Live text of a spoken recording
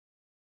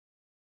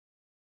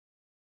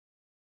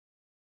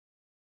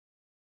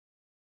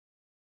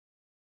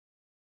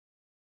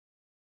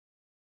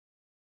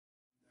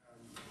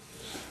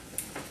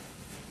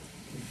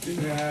do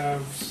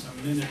have some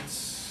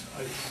minutes.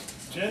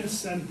 Jen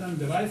sent them,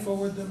 did I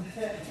forward them?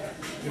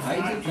 If I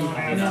not, did you not.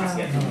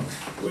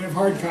 have, we have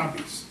hard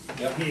copies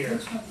Yep. here.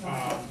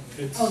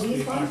 It's Oh,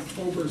 these the ones?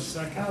 October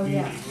 2nd Oh,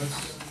 yeah. meeting.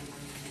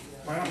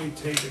 Why don't we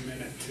take a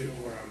minute to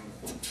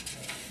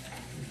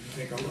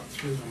take a look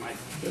through them.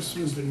 This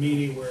was the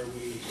meeting where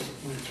we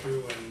went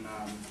through and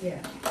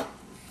Yeah.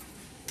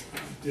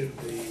 did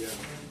the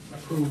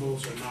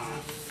approvals or not.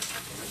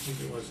 I think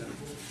it was an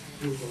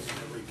approvals in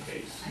every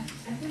case, I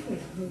think we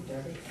approved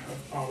everything. of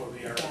all of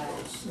the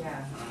articles.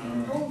 Yeah.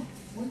 Um, Oh,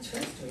 what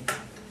church do we have?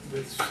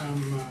 With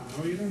some,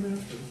 oh, you don't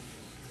have to.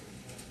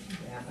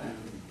 Yeah, I but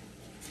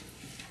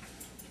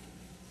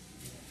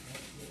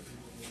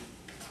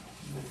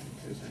don't think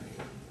there's any.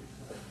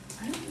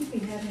 I don't think we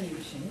had any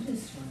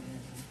changes to it.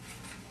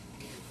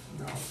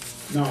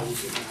 No, we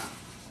did not.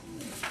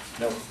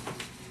 Nope.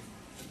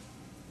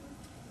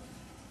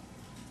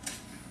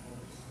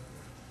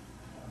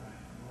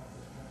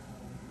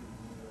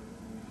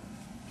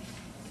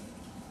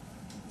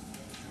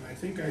 And I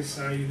think I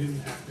saw you didn't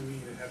have to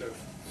meet ahead of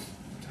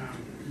town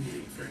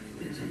meeting for any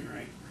reason,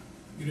 right?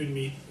 You didn't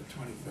meet the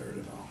 23rd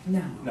at all?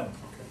 No. No.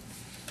 Okay.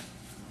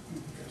 I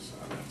think I saw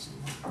that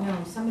somewhere.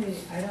 No, somebody,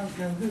 I don't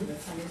know who,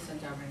 but somebody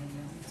sent out an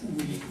email.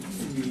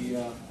 We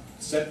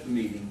set the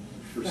meeting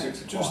for Right.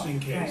 6 o'clock. Just in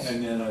case.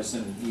 And then I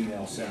sent an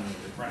email saying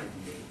that. Right.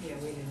 Yeah,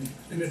 we didn't.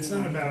 And it's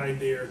not a bad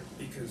idea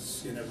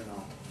because you never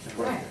know. You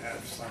know, Right. to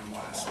have some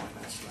last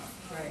minute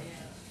stuff. Right.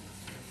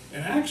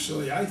 And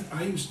actually, I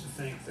used to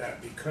think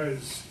that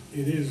because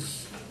it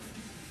is,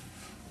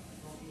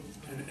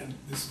 and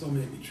this still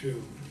may be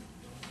true,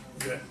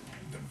 that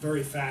the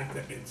very fact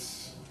that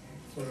it's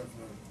sort of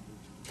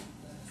the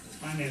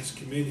finance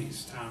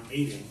committee's town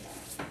meeting,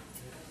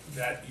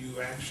 that you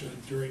actually,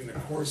 during the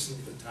course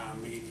of the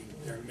town meeting,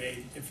 there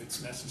may, if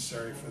it's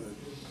necessary for the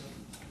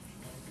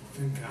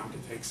FinCom to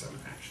take some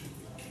action,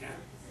 you can.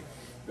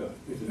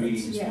 If the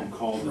meeting's Yeah. been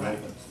called Right.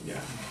 open. Yeah, you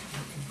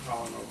can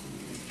call an open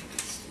meeting,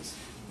 it's just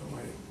the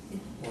way it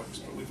works,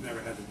 but we've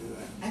never had to do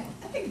I that.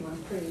 think it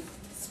went pretty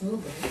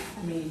smoothly. I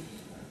mean,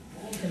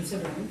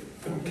 considering.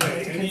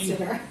 Okay, To any-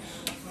 consider.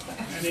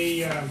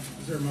 Any,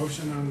 is there a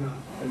motion on the,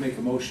 I make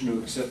a motion to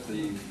accept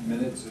the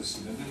minutes as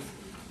submitted.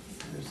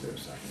 is there a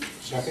second?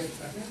 Second.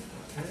 Second,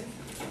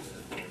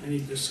 okay. Any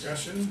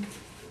discussion?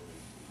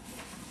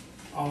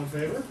 All in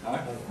favor?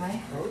 Aye.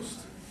 Aye. Opposed?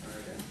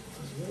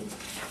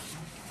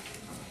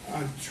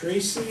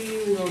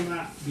 Tracy will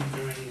not be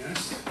joining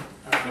us.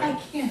 I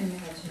can't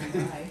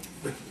imagine why.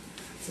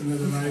 It's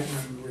another night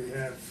when we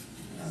have,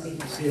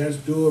 she has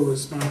dual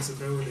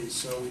responsibilities,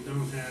 so we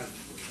don't have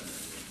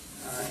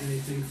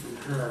anything from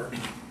her.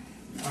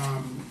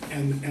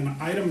 And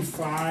item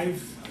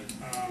 5,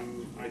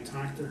 I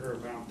talked to her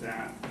about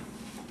that.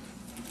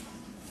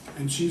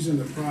 And she's in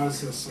the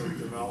process of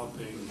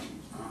developing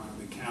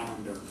the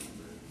calendar,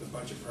 the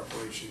budget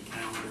preparation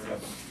calendar.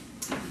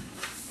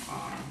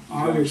 I've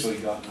August,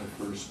 actually gotten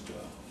the first,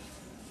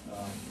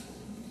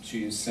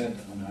 she has sent,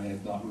 and I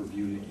have not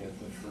reviewed it yet,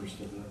 the first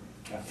of the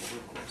capital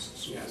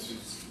requests. So Yes,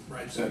 it's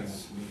right, setting up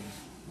that's- the meeting.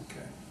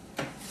 okay.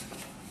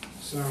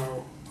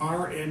 So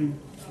our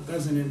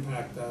doesn't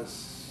impact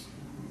us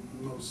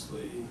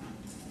mostly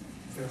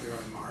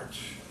February,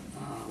 March.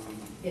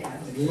 Yeah.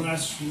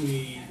 Unless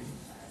we,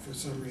 for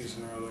some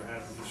reason or other,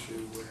 have an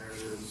issue where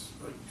there's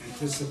like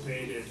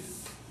anticipated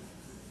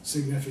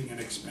significant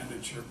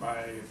expenditure by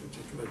a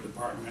particular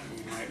department,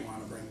 we might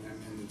want to bring them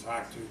in to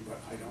talk to, but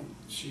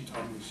she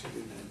told me she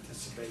didn't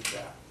anticipate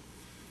that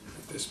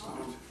at this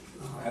point.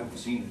 I haven't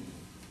seen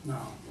No,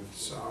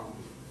 so,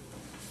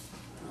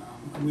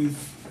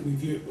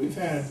 we've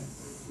had,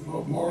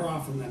 more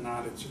often than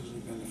not, it's usually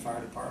been the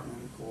fire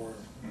department or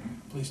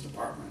police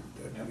department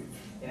that Yep. we've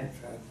Yeah. had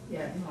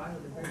Yeah, no, I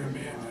would come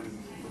agree. in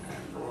and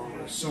go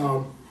over.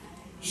 So,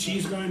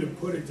 she's going to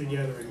put it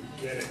together and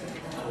get it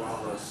to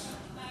all of us,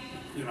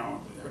 you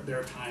know,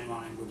 their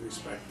timeline with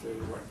respect to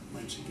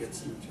when she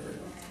gets the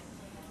material.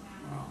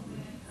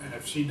 And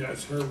if she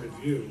does her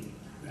review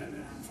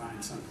and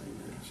finds something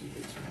that she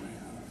thinks we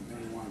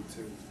may want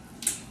to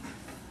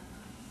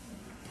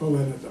pull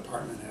in a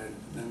department head,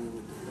 then we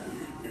would do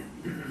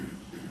that.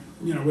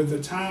 You know, with the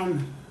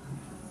town,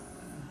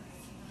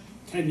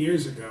 10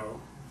 years ago,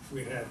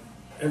 we had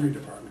every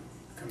department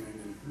come in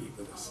and meet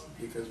with us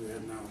because we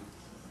had no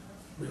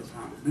real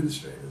town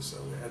administrators, so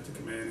we had to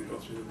come in and go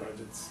through the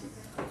budgets and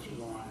go through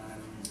the line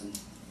items and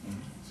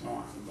so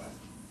on. But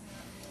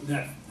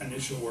that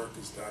initial work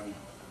is done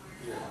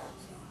here.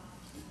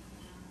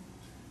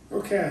 So.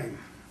 Okay.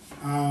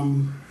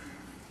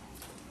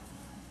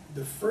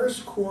 The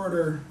first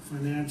quarter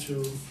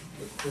financial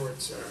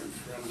reports are in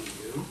front of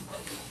you.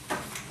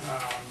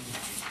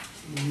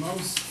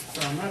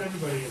 Not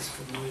everybody is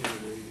familiar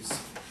with these.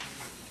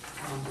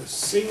 On the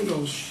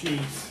single sheet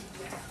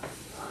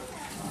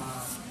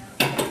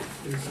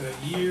is a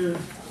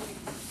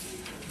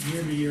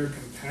year-to-year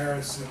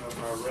comparison of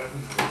our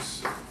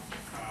revenues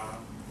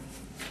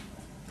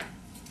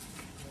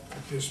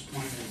at this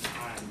point in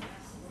time.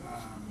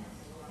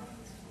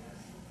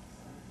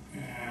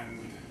 And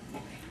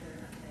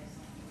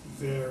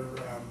they're,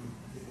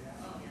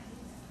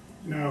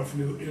 you know, if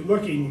you're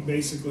looking,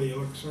 basically,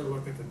 you sort of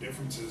look at the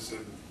differences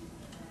and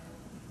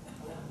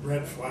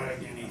red flag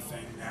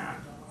anything that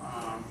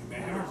you may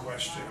have a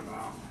question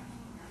about.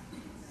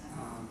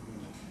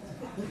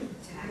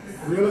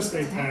 Real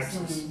estate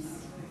taxes,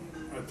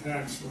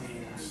 tax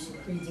liens,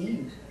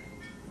 Redeemed,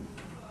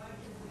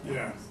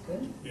 yeah,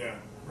 good. yeah,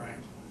 right.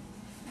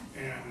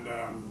 And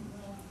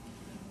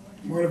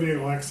motor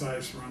vehicle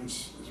excise is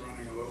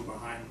running a little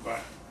behind, but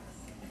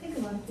I think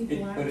a lot of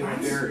people are. But it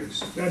varies.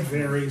 that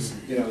varies.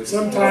 You know, it's-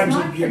 Sometimes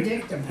It's not it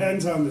predictable.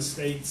 depends on the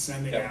state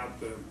sending Yep. out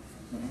the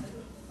Mhm.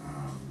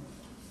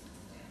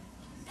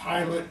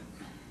 pilot.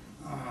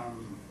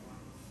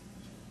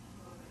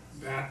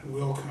 That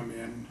will come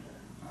in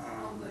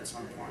at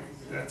some point.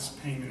 That's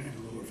payment in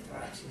lieu of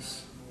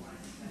taxes.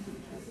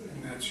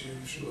 And that's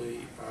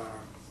usually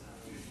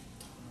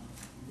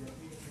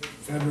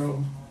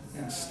federal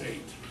and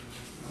state.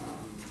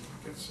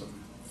 Get some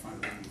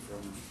funding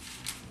from,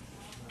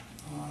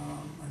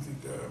 I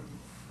think,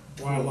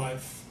 the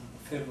wildlife.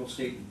 Federal,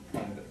 state, and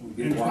private. We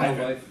And get private.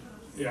 wildlife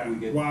Yeah, We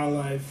get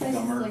wildlife. Places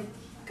Dumber.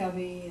 like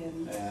Gubby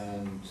and,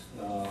 and,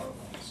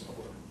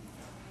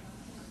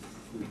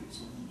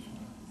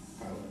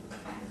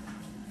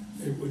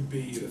 It would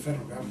be the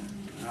federal government,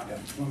 not Yeah.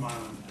 Plum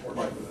Island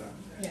portion of that.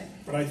 yeah.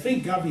 But I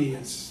think Govey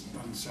is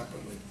done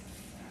separately,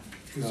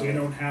 because they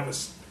don't have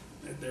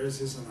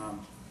theirs isn't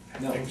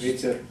no,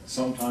 it's a,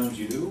 sometimes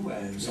you do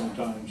and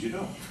sometimes you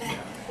don't.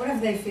 Whatever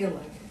they feel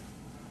like.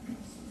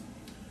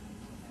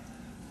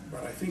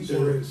 but I think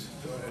So- there is,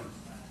 go ahead,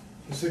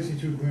 The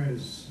 62 grand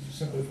is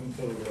simply from the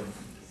federal government.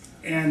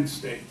 and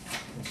state,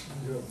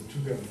 You have the two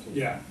governments.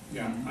 yeah,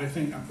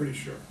 I'm pretty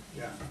sure,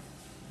 yeah.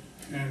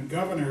 And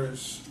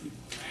governors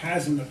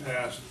has in the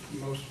past,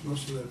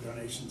 most of the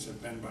donations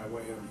have been by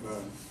way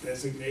of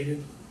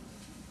designated,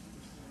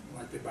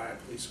 like they buy a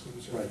police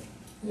cruiser. Right.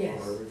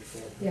 Yes, Or a rich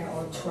truck. yeah,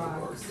 or Or a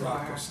trucks,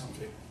 truck or or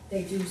something.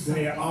 they do something for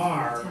the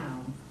are.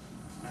 town.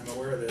 I'm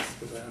aware of this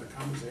because I had a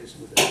conversation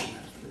with the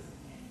master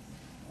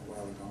a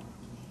while ago.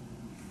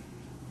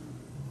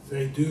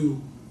 They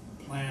do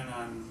plan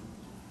on,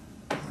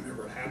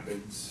 whenever it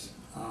happens,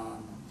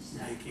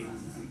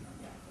 making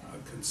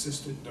a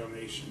consistent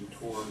donation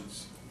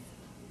towards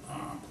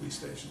police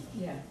station.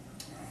 Yeah,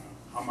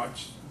 How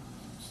much,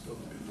 still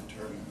to be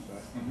determined,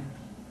 but Mhm.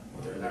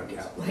 whether that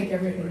was, like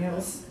everything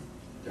else.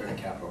 They're in a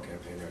capital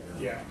campaign right now.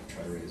 Yeah. To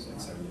try to raise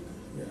like 70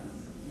 million.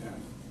 yeah,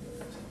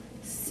 yeah,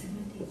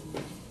 70.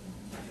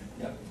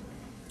 Yep.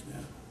 yeah.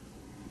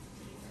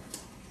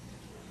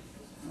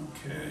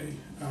 Okay,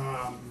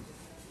 I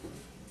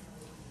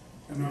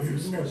don't know if You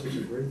there's realize there's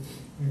a great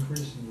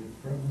increase in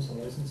the permits and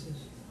licenses?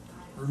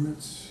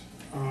 permits,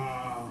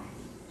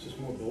 Just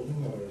more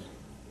building or is?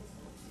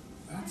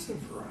 that's a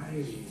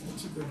variety,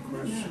 that's a good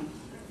question.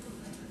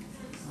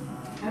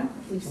 I don't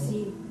think we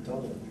see,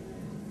 Double.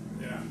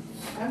 Yeah,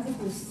 I don't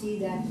think we see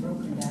that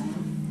broken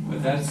down. But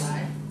on that's, the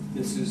side.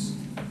 this is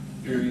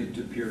period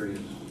to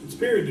period. it's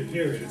period to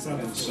period, it's not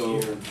And the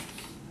so, full year.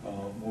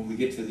 when we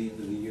get to the end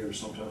of the year,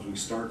 sometimes we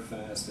start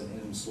fast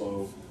and end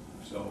slow.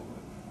 So,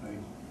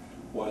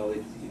 while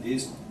it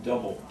is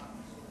double,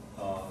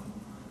 I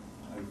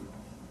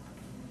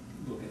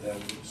look at that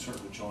with sort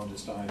of a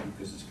jaundiced eye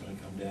because it's gonna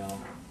come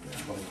down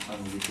by the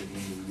time we get to the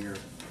end of the year,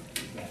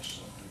 to match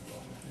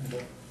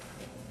something.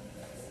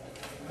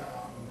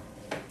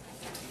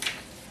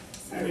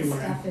 Some Anyway.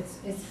 stuff,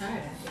 it's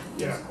hard after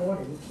the Yeah. first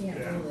quarter, you can't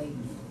Yeah. really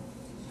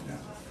Yeah.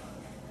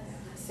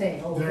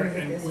 say, oh, There, bring it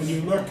and this when way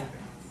you or look, that.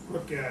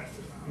 look at,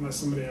 unless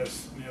somebody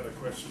has any other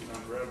questions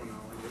on revenue,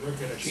 when you look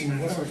at Gene,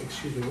 what are, expenses.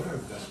 excuse me, what are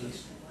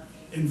investments?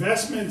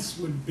 Investments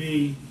would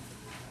be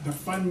the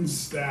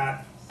funds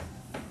that,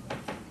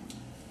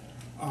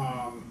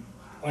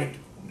 like,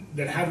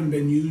 that haven't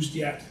been used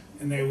yet,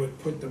 and they would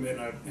put them in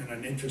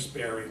an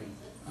interest-bearing,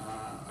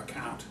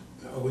 account.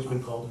 Always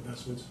been called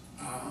investments?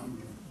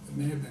 It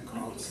may have been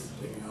called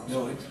something else.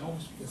 No, it's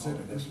almost Is called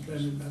it, has it been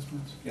investments.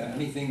 investments? Yeah,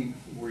 anything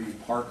where you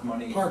park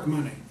money Park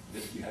money,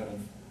 that you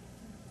haven't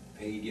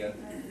paid yet,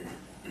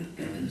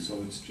 and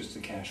so it's just a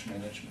cash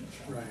management.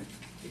 right.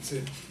 It's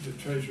the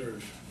treasurer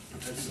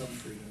has some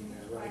freedom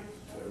there, right?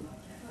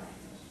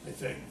 I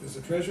think, does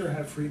the treasurer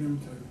have freedom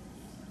to?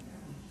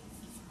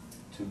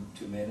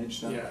 To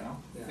manage that Yeah, account?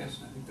 yeah, Yes.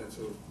 I think that's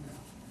a,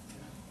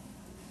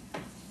 yeah.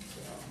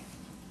 So,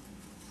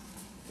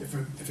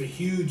 if a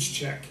huge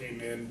check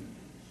came in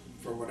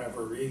for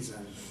whatever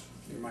reason,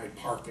 you might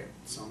park it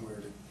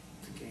somewhere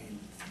to gain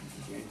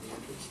the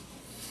interest.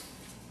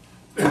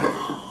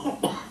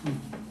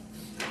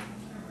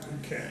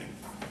 Okay.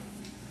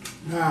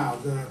 Now,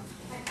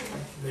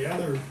 the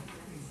other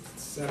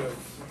set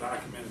of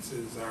documents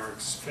is our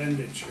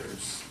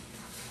expenditures.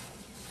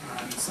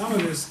 And some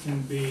of this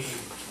can be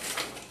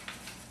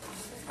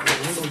a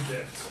little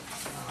bit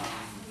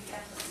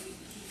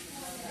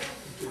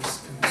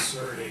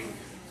disconcerting,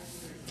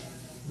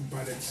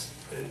 but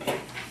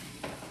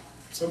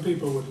some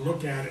people would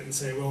look at it and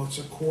say, well, it's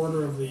a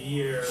quarter of the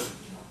year,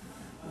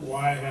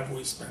 why have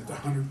we spent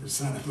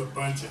 100% of the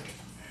budget?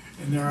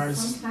 And there are,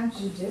 Sometimes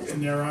you do.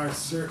 and there are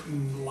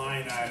certain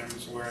line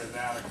items where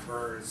that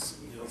occurs,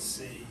 you'll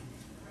see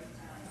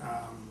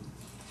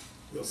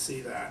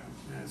that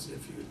as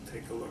if you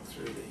take a look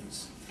through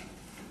these.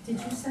 Did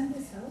you send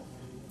this out?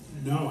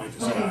 No, I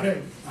just Okay, got it.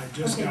 good. I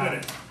just Okay, got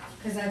good. it.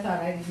 Because I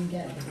thought I didn't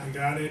get it. I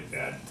got it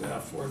at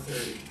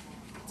 4:30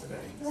 today.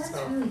 Well, that's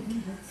So, really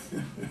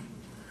good.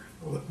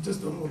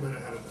 just a little bit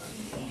ahead of that.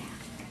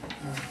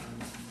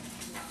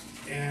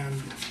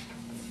 And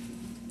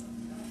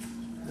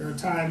there are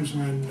times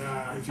when,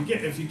 if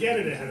you get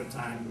it ahead of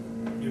time,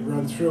 you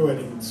run through it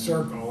in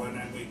circle, and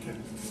then we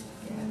can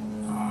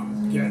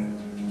get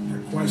your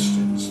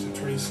questions to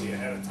Tracy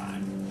ahead of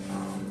time.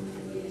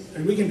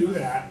 And we can do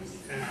that,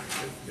 and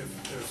if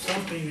there's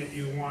something that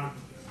you want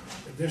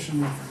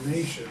additional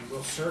information,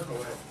 we'll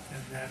circle it,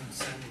 and then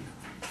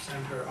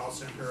I'll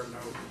send her a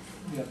note.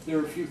 Yeah, there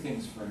are a few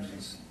things, for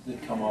instance,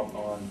 that come up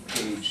on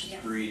page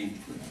 3.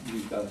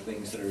 We've got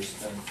things that are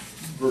spent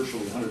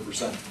virtually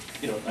 100%,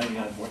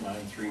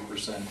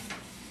 99.93%.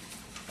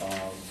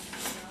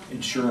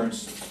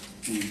 Insurance,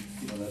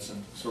 that's a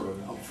sort of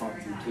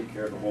upfront, we take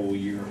care of the whole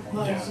year.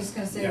 Well, I was just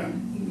gonna say, Yeah.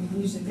 you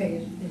usually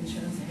pay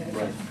insurance ahead of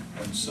time. Right,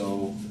 and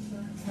so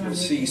you'll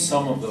see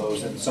some of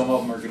those, and some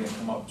of them are gonna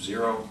come up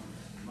 0,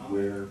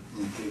 where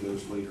we pay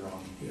those later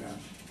on. Yeah.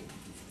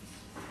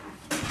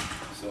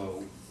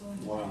 So,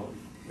 while.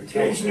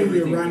 Occasionally you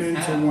everything run we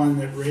into have- one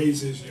that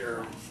raises your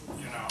own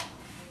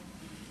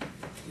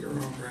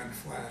red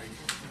flag.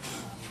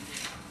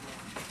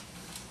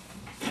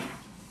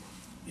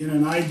 In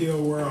an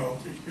ideal world,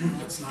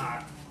 it's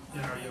not.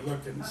 You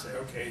look and say,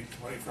 okay,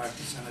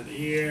 25% of the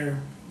year,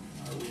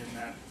 are we in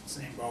that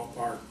same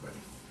ballpark? But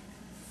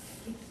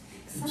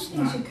Some It's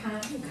things not- you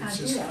can't it's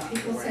do just that. not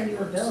People the way send it you a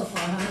works. bill for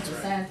That's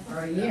 100% for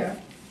a year,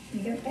 you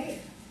get paid.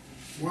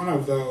 one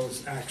of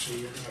those,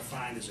 actually, you're gonna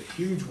find is a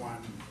huge one.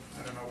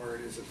 I don't know where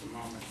it is at the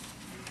moment.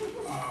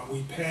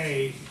 We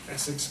pay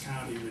Essex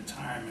County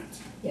Retirement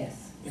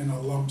Yes, in a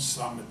lump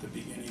sum at the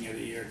beginning of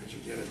the year because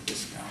you get a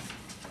discount.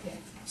 yeah.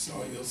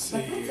 So you'll But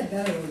see, that's a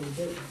better way to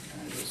do it.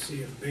 you'll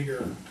see a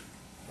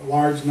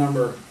large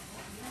number,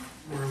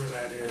 wherever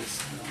that is,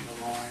 on the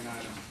line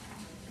item.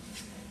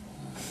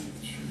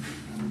 It should be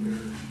under,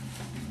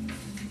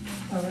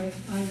 All right,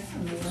 on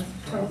the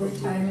left, total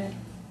retirement,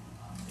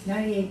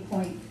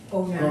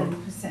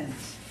 98.09%.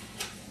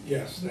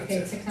 yes, You that's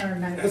paid it.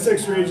 690.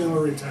 Essex Regional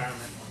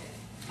Retirement,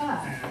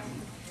 Ah, and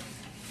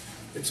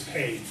it's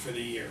paid for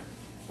the year.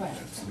 right.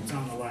 It's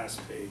on the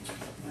last page,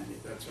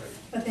 that's right.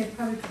 But they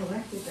probably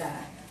collected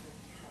that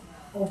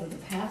over the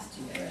past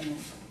year, and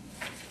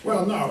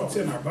Well, no, it's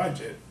in our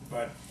budget,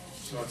 but,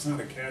 so it's not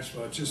a cash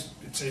flow, it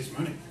saves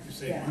money. You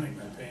save Yeah. money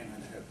by paying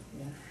it ahead,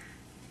 yeah.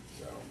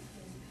 so.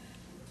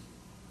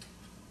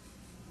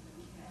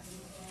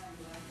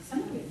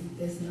 Some of it,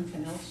 there's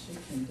nothing else you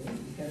can do,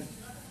 you gotta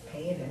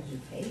pay it as you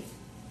pay it,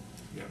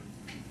 Yeah.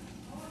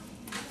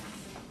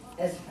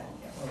 as,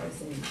 or as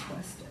they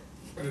request it.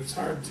 But it's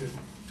hard to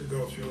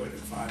go through it in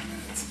 5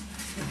 minutes.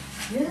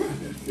 Really?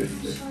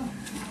 Sure.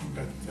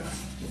 But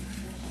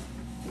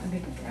I'm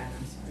being a brat,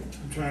 I'm sorry.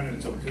 I'm trying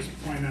to just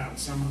point out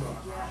some of the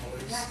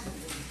anomalies.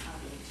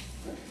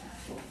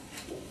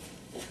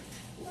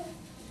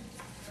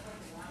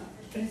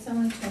 But it's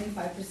only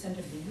 25%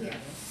 of the year,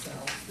 so.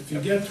 If you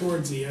get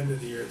towards the end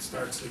of the year, it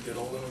starts to get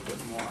a little bit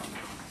more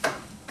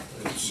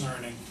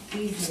concerning.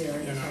 Easier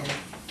You know, to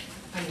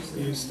We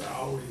understand. used to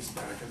always,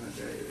 back in the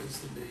day, it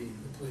used to be,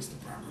 the police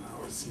department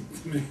always seemed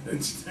to me,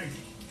 it's like,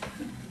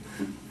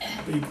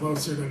 be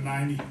closer to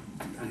 95%,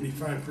 and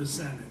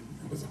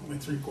it was only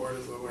 3/4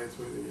 of the way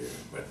through the year,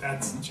 but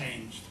that's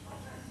changed.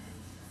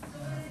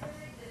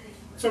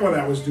 Some of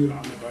that was due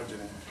on the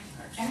budgeting,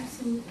 actually.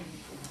 Absolutely.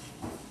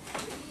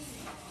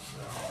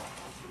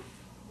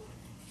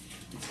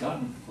 It's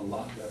gotten a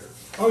lot better.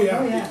 Oh, yeah.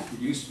 Oh, yeah. It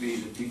used to be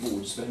that people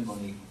would spend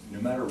money no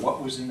matter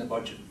what was in the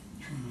budget,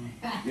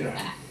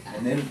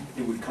 and then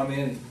it would come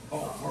in, we're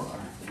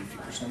under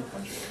 50% of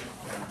budget.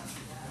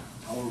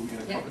 How are we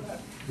gonna cover that?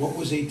 What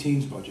was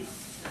 18's budget?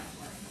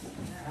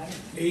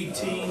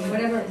 18,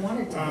 Whatever it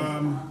wanted to be.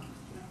 off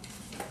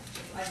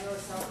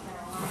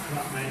the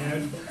top of my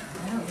head, I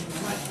don't even know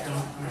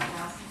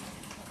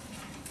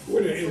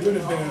what that it would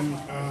have been,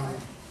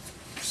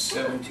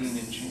 17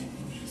 and change.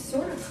 was.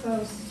 Sort of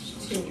close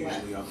to usually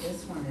what up.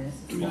 this one is.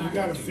 I mean, you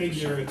gotta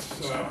figure it's,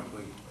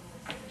 Historically,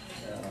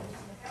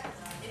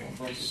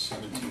 Oh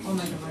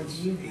my God, do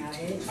you have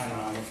it? I don't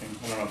know, I'm looking,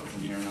 I don't know if it's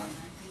in here or not.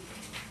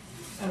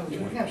 Oh, you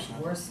have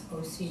worse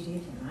OCD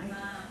than I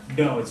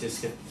do. No, it's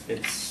just if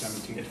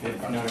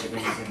not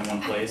everything is in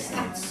one place,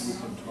 then it's.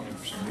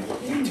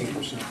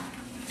 18%.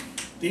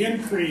 the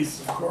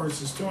increase, of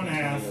course, is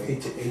 2.5,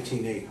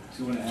 18.8.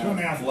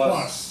 2.5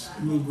 plus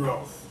new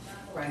growth.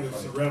 Right.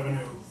 It's the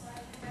revenue.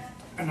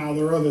 And now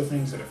there are other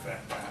things that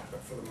affect that,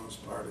 but for the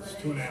most part, it's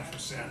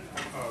 2.5%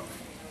 of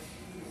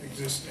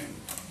existing,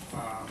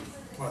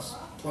 plus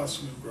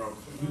new growth.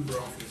 The new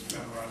growth has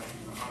been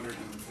running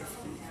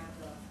 150,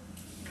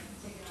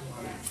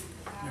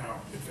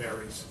 200, it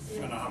varies,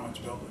 depending on how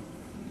much building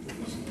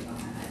is in town.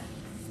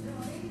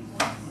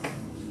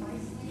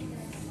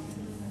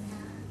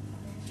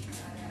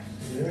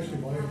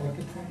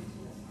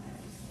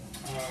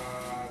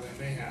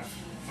 may have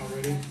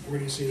already. Where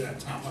do you see that,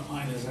 Tom? What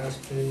line is that?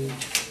 Last page.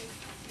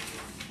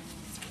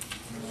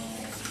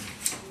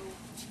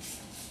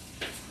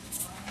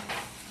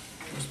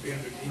 Must be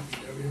under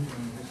DPW.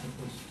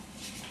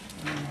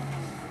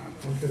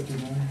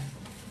 159.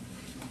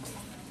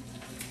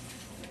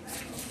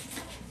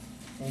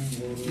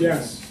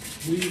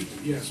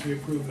 Yes, we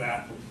approved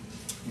that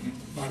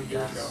about a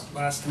year ago,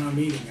 last town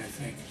meeting, I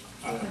think.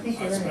 I think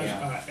you're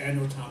right.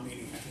 Annual town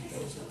meeting, I think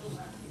that was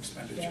an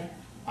expenditure.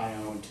 I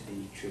went to the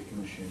tree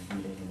commissioners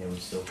meeting and they were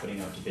still putting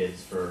out to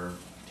bids for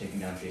taking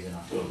down trees in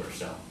October,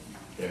 so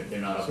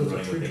they're not up So and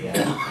it's a running with tree it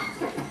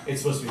yet.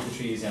 It's supposed to be the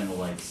trees and the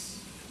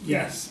lights.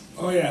 Yes,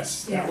 oh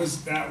yes, Yeah. that's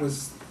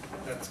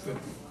good.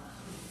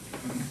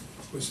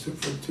 It was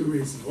for two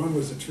reasons, one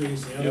was the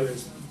trees, the other Yep.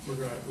 is,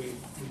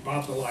 we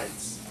bought the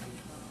lights.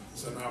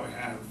 So now we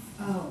have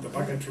Oh. the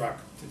bucket truck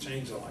to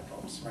change the light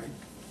bulbs, right?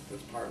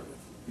 That's part of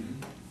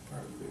it,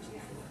 part of the reason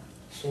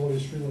for So what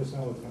is streetlights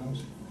now with towns?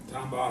 it.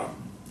 Town bottom,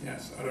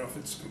 yes, I don't know if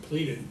it's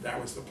completed,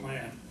 that was the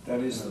plan. That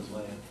is the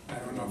plan. I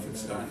don't know if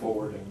it's And done.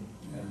 forward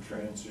and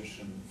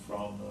transition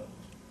from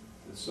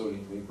the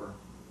sodium vapor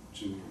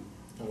to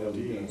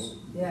LEDs.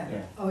 Yeah,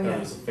 Yeah. oh, But yeah. It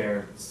was a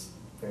fair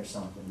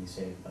something we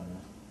saved on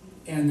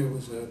that. And there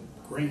was a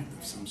grant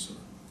of some sort,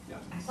 Yeah.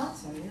 I thought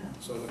so, yeah.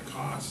 so the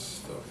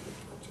cost of the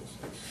purchase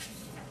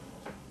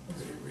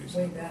is pretty Way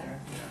reasonable. better.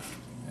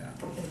 Yeah,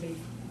 It'd be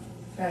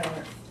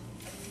better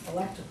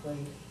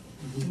electrically,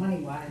 yeah.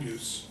 money-wise.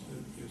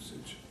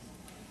 Usage.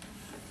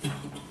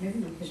 Maybe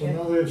we could So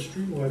now get, they have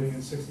street lighting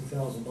at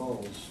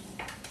 $60,000.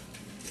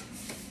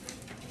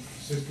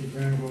 60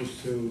 grand goes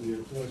to the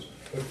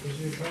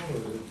electricity account, or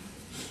is it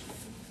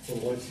for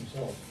the lights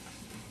themselves?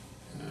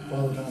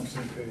 Follow down the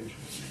same page.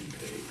 Same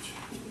page.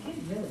 we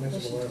could really Next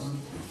push to it last. on.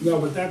 No,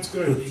 but that's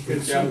good,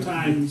 because Yeah.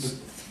 sometimes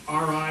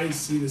our eyes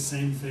see the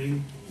same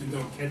thing and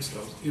don't catch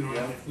those, you know,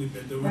 Yeah. like we've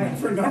been doing it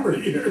for a number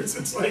of years,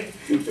 it's like,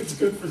 it's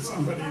good for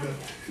somebody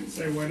to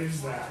say, what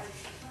is that?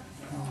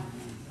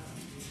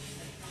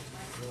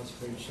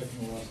 Last page,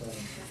 second to last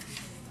item.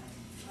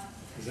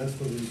 Is that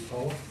for the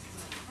power?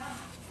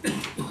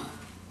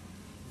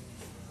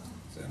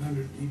 Is that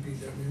under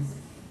DPW?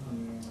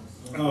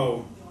 Yeah.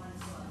 Oh,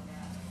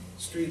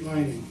 street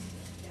lighting,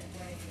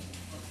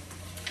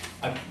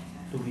 I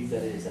believe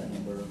that is that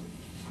number,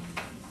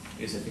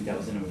 because I think that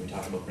was the number we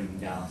talked about bringing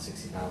down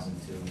 60,000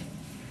 to.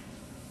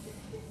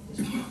 Was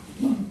it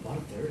about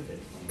a third of it,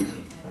 if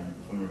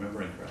I'm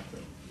remembering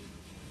correctly.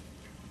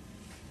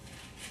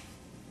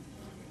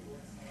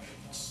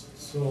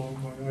 So,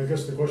 I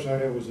guess the question I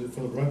had was, it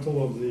for the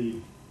rental of the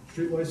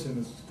streetlights and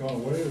it's gone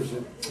away, or is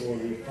it for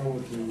the power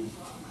to?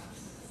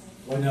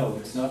 No,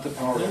 it's not the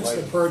power that's the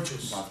lighting.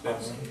 purchase.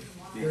 That's-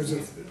 There's a,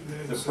 The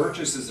there's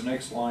purchase is the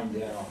next line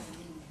down.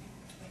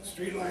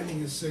 street lighting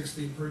is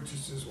 60,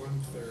 purchase is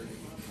 130.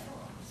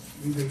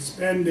 We've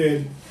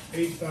expended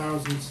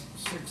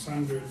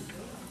 8,600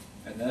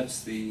 And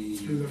that's the,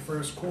 through the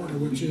first quarter,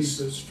 which is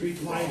the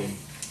street lighting.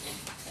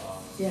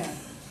 Yeah,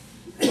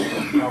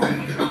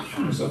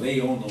 power. So they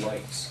own the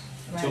lights.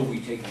 Until Right. we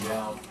take them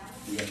down,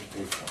 we have to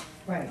pay for them.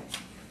 right.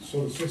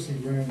 So the 60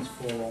 grand is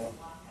for,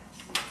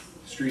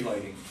 Street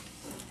lighting,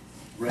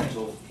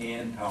 rental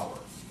and power.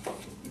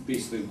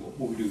 Basically,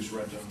 what we do is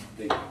rent them,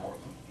 they power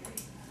them.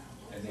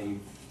 And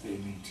they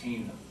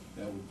maintain them.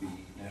 That would be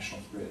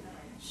National Grid.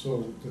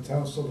 so the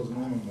town still doesn't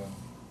own them now?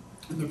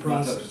 In the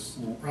process,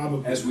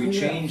 probably. As we Yeah.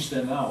 change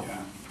them out,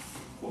 Yeah.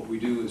 what we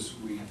do is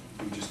we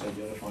just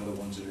identify the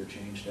ones that are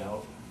changed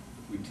out.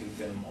 We take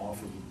them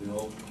off of the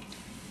bill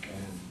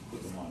and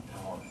put them on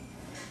power.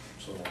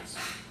 So that's,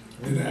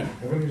 Did that-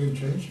 Haven't even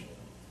changed?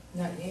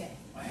 Not yet.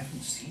 I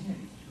haven't seen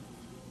any.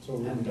 So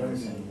we haven't done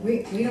anything.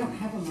 We don't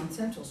have them on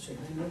Central Street,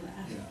 I know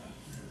that.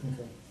 Yeah.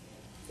 Okay.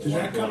 Did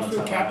that come One on through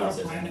top of the capital house,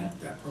 isn't planning,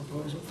 it? that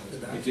proposal?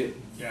 Did that? It did,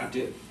 Yeah. it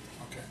did.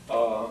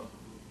 Okay.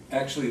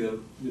 Actually,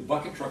 the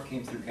bucket truck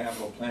came through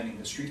capital planning,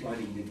 the street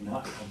lighting did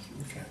not come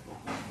through Okay. capital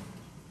planning,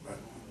 But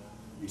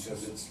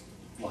because it's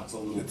lots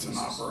of little it's pieces.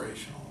 an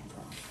operational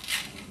cost.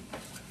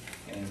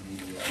 And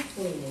the,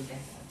 Hopefully we'll get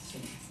that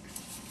soon.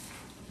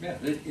 yeah,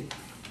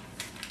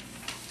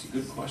 it's a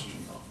good question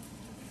though.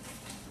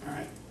 All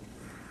right.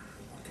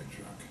 Bucket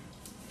truck.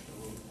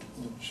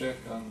 We'll check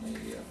on the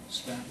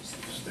status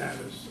of that.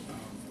 Status of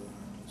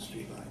the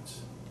streetlights.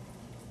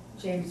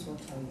 James will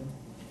tell you.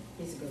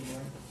 He's a good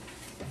boy.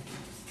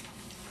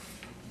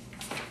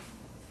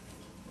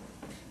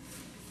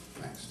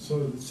 Thanks.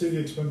 So the city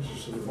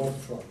expenditures for the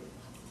bucket truck.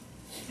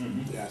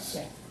 Yes.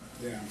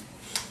 Yeah. Yeah.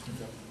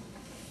 Okay.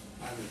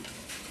 I mean,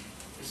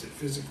 is it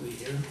physically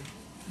here?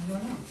 I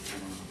don't know.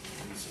 I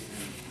haven't seen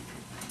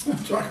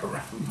it. Truck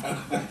around,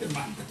 it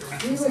might be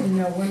around. We wouldn't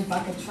know one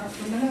bucket truck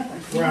from another.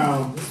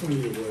 Well, this one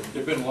you would.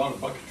 There've been a lot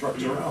of bucket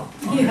trucks around.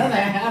 Yeah,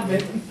 they have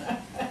been.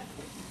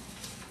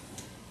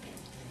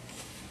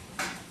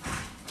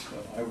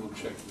 So I will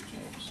check with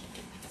James.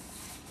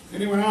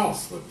 Anyone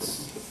else?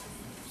 Let's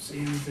see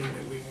anything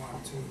that we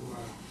want to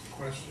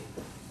question.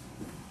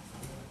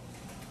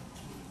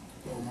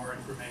 A little more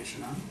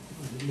information on.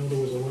 I didn't know there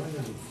was a line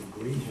item for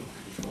green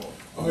control.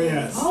 Oh,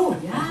 yes. Oh,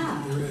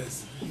 yeah. There is.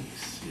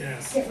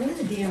 What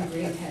are the damn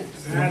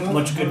greenheads? That-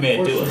 Much good may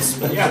it do us,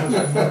 but Yeah.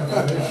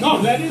 No,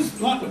 that is,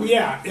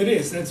 yeah, it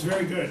is, that's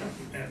very good.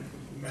 And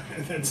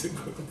that's a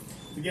good,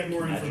 to get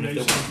more Imagine if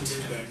information there is a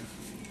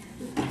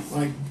good thing.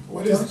 Like,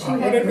 what is, Don't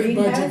you what have did we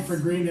budget greenheads for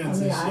greenheads on the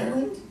this year?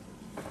 island?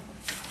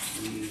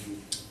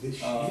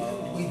 This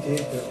year, we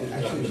did, but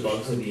actually, The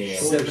bugs of the it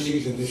air. was a shorter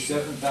season this year.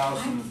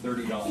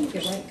 $7,030. I think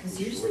you're right, because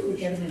usually we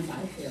get them in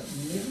Byfield.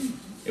 and we didn't-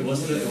 it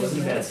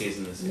wasn't a bad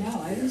season this year.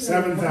 No, I didn't.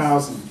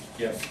 7,000,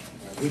 Yeah.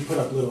 We put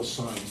up little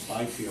signs,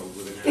 Byfield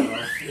with an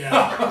arrow,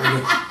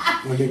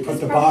 yeah. when they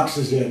put the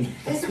boxes in.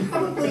 That's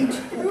probably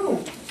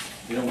true.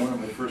 You know, one of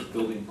my first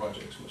building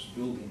projects was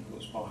building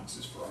those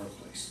boxes for our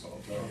place,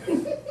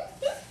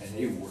 and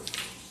they worked.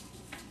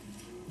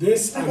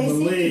 This, I But they seem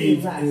to be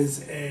believe, less.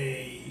 is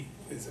a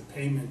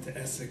payment to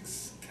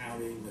Essex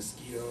County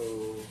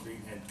Mosquito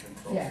Greenhead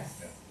Control. Yes,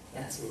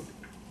 That's yes.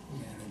 who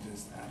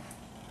manages that.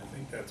 I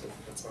think that's what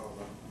that's all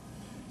about.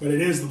 But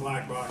it is the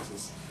black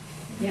boxes,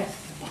 Yes,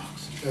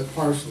 that's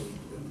partially,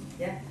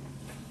 yeah.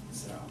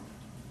 so.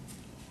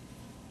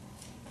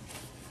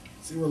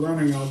 See, we're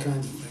learning all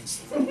kinds of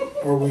things, today.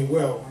 Or we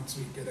will, once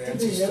we get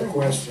answers to really?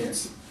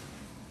 questions.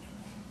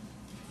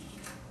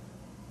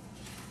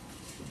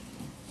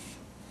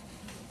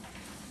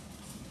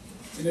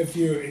 And if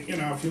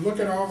if you look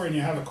it over and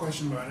you have a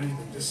question about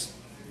anything, just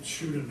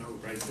shoot a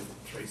note right to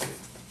Tracy.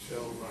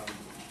 She'll,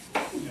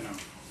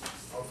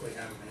 hopefully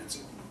have an answer.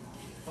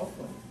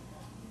 Hopefully.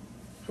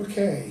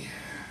 Okay.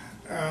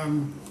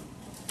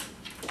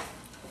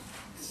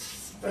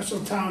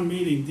 Special town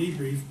meeting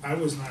debrief, I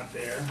was not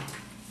there.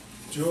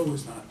 Joe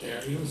was not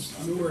there. You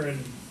were in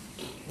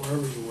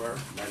wherever you were,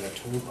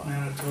 Manitoba.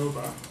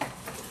 Manitoba.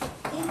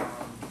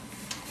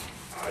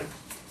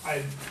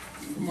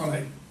 From what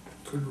I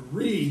could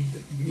read,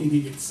 the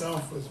meeting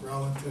itself was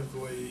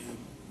relatively,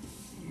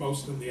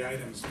 most of the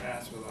items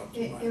passed without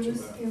too much It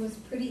of a was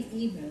pretty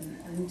even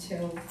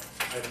until,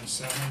 item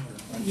 7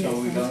 or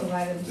Until we Yes, got, until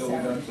item until we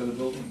got 7. to the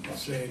building.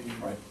 saying.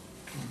 Right.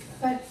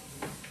 Okay.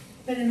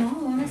 but in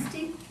all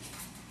honesty,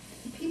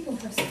 the people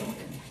have spoken.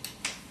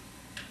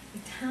 The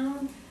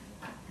town,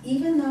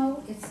 even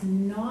though it's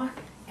not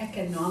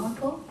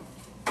economical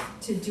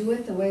to do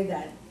it the way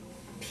that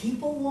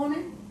people want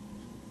it,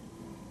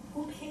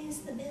 who pays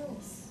the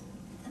bills?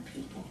 The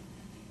people.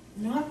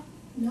 Not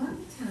the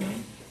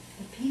town,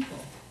 the people.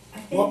 I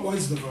think. What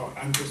was the vote?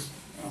 I'm just,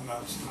 on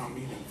the town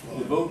meeting floor.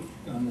 The vote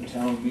on the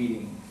town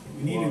meeting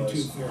We needed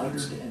was 2/3.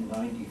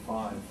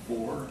 195 for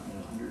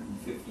and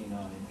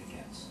 159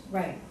 against.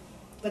 Right,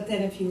 but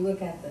then if you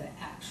look at the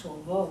actual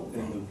vote,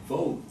 And the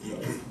vote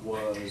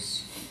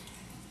was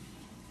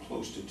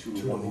close to 2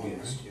 to 1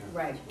 against.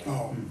 right,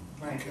 Oh,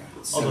 right. okay.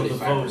 Although the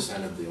Seventy-five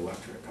percent of the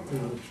electorate coming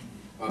out.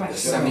 Right. Of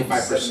the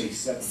 75%.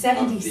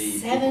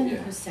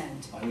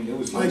 77%. I mean, it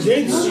was. I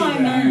did Blew see my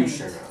that. mind.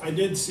 I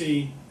did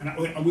see,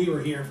 and we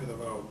were here for the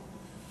vote,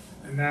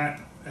 and that,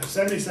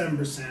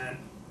 77%,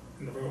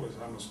 and the vote was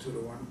almost 2 to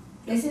 1.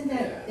 Isn't Yeah,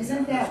 that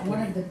that's one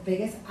pretty- of the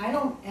biggest, I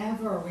don't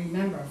ever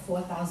remember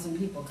 4,000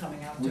 people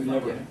coming out to We've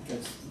vote. never,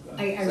 that's.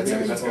 I That's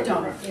really what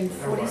don't, we're in recommending.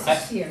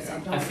 46 years, I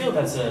don't. I feel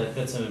that's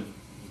a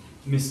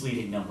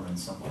misleading number in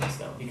some ways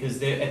though, because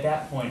at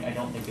that point, I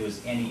don't think there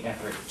was any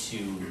effort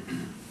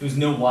there was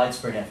no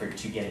widespread effort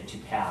to get it to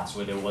pass,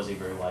 where there was a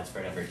very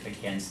widespread effort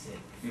against it.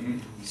 Mhm.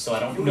 So I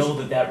don't It was-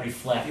 know that It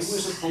reflects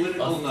was a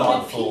political a number. But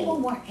thoughtful. people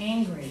were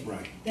angry.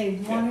 Right, They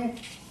wanted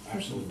to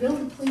absolutely.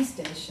 build a police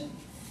station.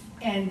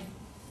 And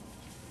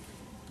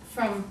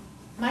from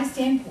my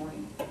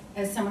standpoint,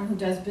 as someone who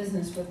does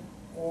business with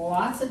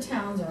lots of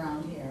towns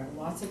around here,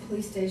 lots of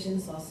police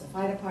stations, lots of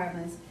fire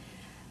departments,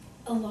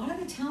 a lot of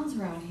the towns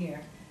around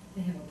here,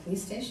 they have a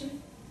police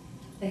station,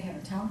 they have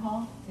a town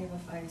hall, they have a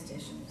fire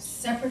station,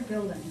 separate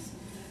buildings.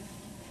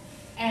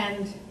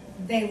 And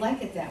they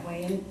like it that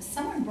way. And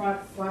someone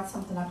brought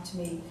something up to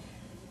me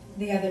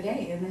the other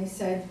day, and they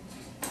said,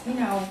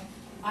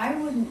 I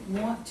wouldn't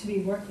want to be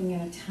working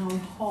in a town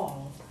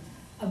hall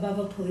above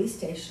a police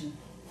station.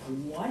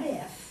 What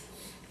if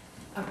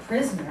a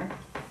prisoner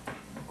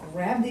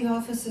grabbed the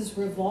officer's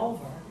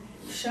revolver,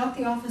 shot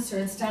the officer,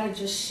 and started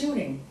just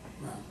shooting,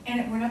 and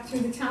it went up through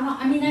the town hall?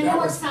 I mean, I That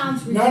know it was-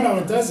 sounds ridiculous. No,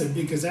 it doesn't,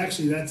 because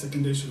actually that's a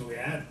condition we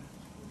had.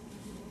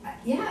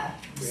 Yeah,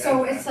 We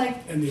so had it's that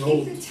like, in the keep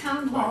old the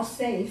town hall place.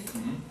 safe,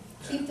 Mhm.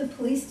 keep the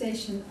police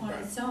station on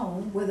Right. its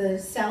own with a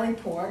sally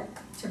port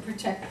to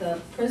protect the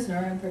prisoner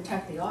and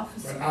protect the But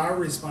officer. our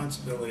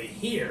responsibility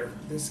here,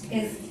 this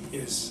committee,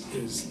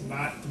 is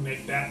not to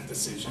make that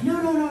decision.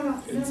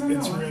 No, It's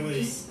I'm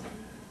really just-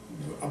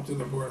 up to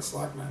the board of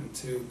selectmen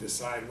to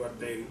decide what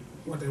they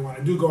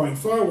wanna do going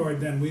forward,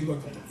 then we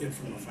look at it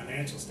from a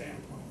financial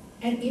standpoint.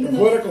 And The even though,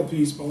 political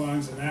piece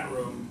belongs in that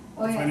room,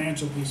 Oh, the yeah.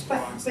 financial piece but,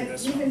 belongs in but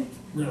this room, even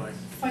really.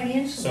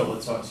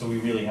 financially, So we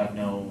really have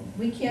no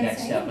we can't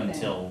next say step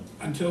anything.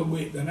 until,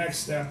 The next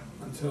step,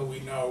 until we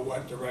know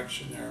what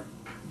direction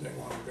they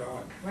wanna go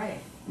in. Right,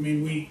 I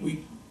mean,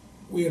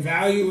 we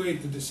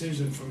evaluate the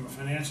decision from a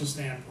financial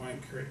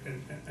standpoint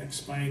and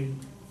explain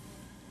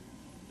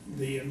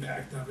the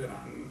impact of it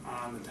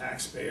on the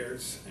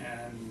taxpayers,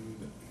 and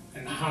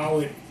and how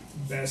it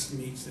best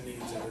meets the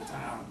needs of the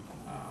town.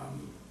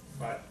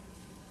 But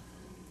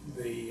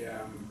the,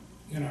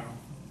 you know,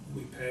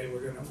 we pay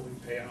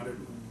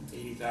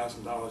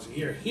 $180,000 a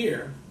year.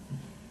 Here,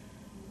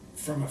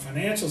 from a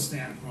financial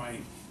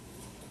standpoint,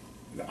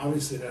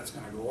 obviously that's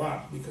gonna go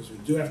up, because we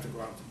do have to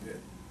go out to bid.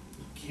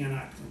 We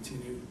cannot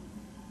continue,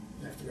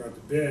 we have to go out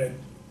to bid,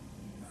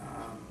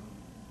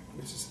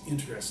 which is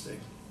interesting,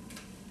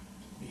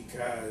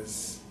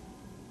 because,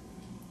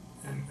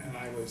 and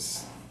I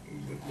was,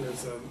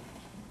 there's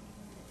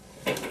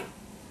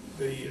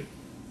if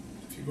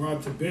you go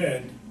out to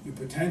bid, you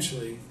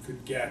potentially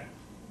could get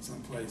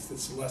someplace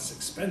that's less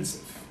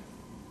expensive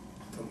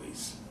to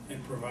lease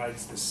and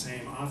provides the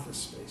same office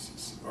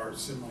spaces or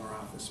similar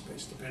office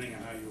space, depending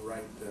on how you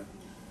write the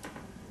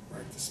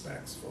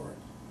specs for it.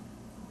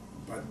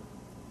 But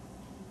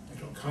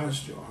it'll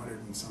cost you $100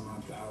 and some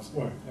odd thousand.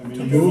 Right, I mean,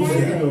 To you move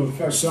gotta it.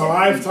 affect- So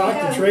I've talked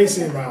Yeah, to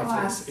Tracy look at the about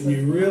this, costs. and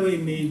you really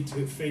need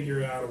to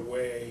figure out a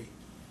way,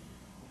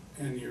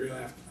 and you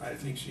really have, I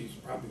think she's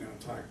probably gonna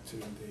talk to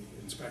the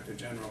Inspector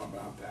General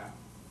about that.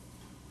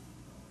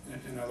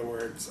 In other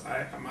words,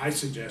 my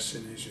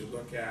suggestion is you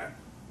look at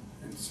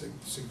and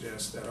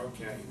suggest that,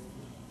 okay,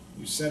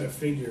 you set a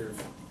figure,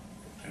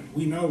 and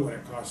we know what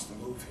it costs to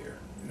move here,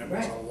 and it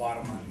was a Right. lot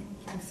of money.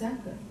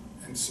 Exactly.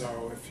 And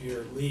so if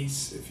your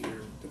lease,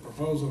 the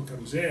proposal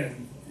comes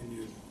in and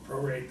you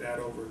prorate that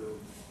over the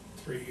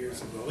 3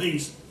 years of the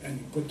lease, and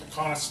you put the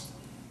cost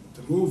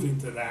to move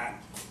into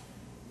that,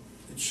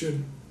 it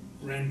should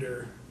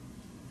render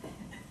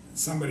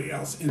somebody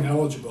else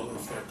ineligible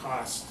if their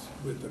cost,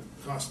 with the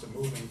cost of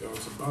moving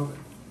goes above it,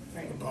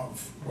 Right.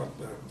 above what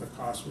the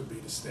cost would be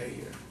to stay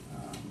here,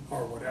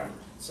 or whatever.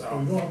 So you So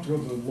don't have to go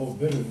to the low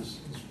bid, it's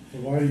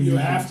providing you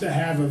have to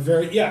have a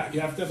very, you have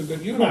to have a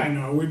good, you and I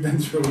know, we've been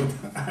through it.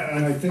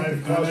 And I think the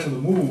I've done cost it. of the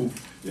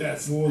move,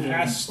 Yes, more it than-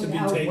 has to be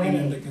Would taken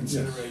outweigh. into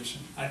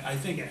consideration. I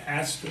think it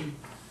has to.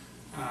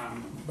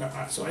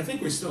 So I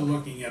think we're still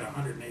looking at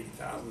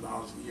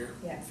 $180,000 a year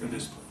Yeah. for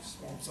this place,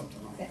 Yeah. something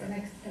like I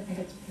that. think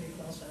it's pretty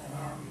close to that.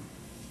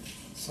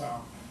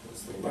 So,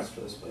 What's the lease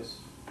for this place?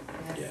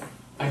 yeah.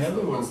 I know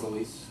there What's was, the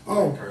lease?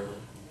 Oh. Currently?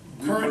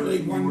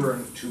 Currently, We were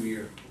in 2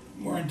 year.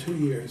 we're in 2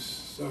 years,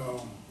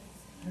 so,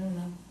 I don't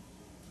know.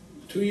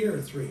 2 year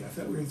or 3? I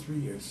thought we were 3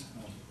 years.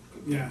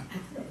 Yeah,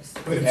 I thought it was.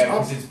 but it's yeah,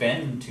 up, because it's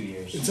been 2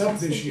 years. it's up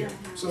this year,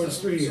 so it's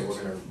 3 So years.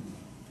 we're gonna,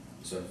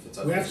 so if it's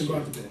up We have this to go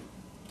year- out to bid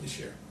this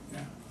year,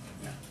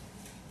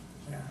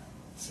 yeah,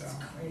 so.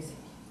 Crazy.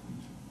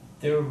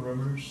 There were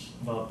rumors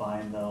about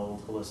buying the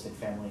old holistic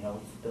family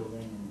health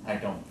building, and I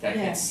Yeah.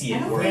 can't see I it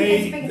don't working.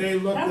 think it's They- big- they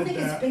looked I don't at think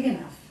it's that. big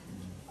enough.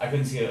 I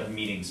couldn't see a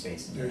meeting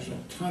space in there. There's a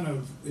ton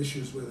of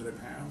issues with it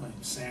apparently.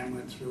 Sam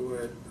went through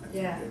it, I think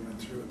Yeah. they went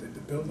through it. Did the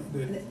building,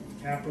 did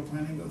capital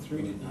planning go through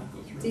We it? did not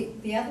go through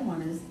it. The other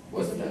one is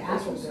Wasn't the that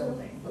place Apple for sale?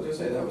 building. I was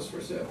gonna say, that was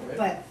for sale,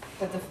 right?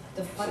 But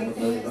the funny $7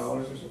 thing million is,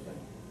 or something?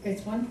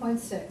 it's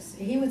 1.6.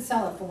 He would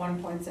sell it for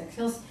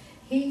 1.6.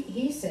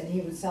 He said he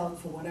would sell it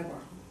for whatever,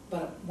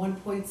 but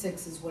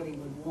 1.6 is what he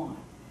would want.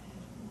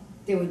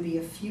 There would be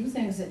a few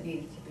things that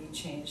needed to be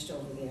changed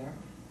over there,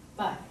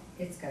 but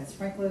it's got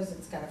sprinklers,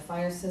 it's got a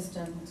fire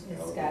system, it's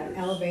got an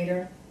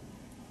elevator.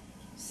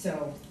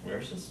 So, Where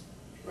is this?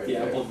 Right The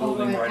there. Apple over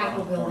building at right on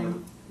Apple the corner.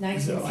 building, Does 19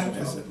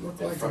 it Central.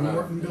 look In like a front of,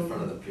 Morton in front of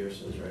building? the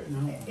Pearsons, right?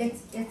 No,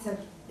 It's that No,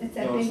 it's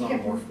big not a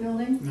hip roof Morton.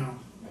 building, no.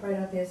 right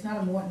out there. It's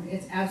not a Morton,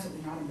 it's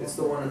absolutely not a Morton. It's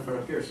the one in front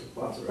of Pearsons,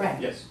 Plaza, right?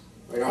 Right. Yes.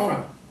 Right out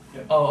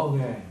front. Oh,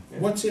 okay. Yeah.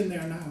 What's in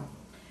there now?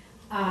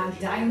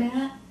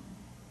 Dymat,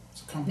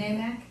 It's a company.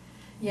 Namac,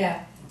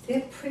 yeah,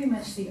 they're pretty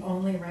much the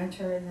only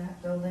renter in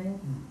that building.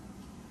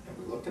 Have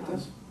we looked at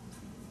this?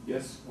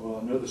 Yes, well,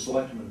 I know the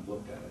selectmen have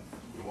looked at it.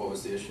 And what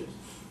was the issue?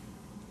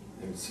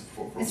 It's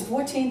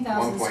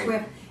 14,000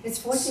 square, it's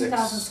 14,000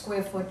 1.6.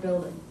 square foot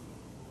building,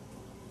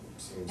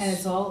 Seems- and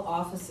it's all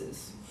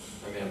offices.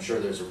 I mean, I'm sure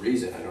there's a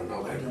reason, I don't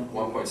know, I but don't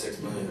know.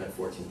 1.6 million at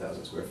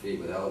 14,000 square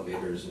feet with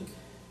elevators and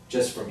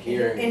just from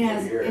hearing It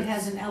has, from here. it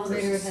has an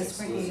elevator, it has versus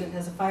sprinklers, it 16.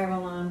 has a fire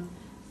alarm.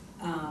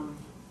 I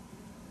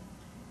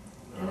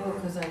know,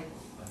 cause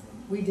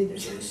we did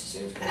it.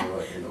 Seems kind of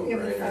like a We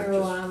have a fire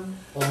no-brainer, alarm.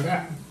 Well,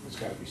 that, it's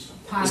gotta be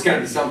something. just, there's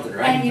gotta be something,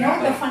 right? And you know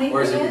what the funny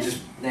Or is thing it is?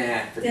 just,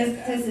 nah, forget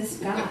that. There's this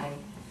guy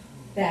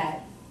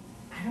that,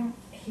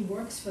 he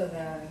works for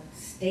the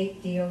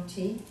state DOT,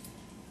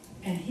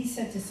 and he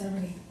said to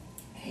somebody,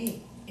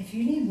 hey, if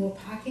you need more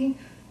parking,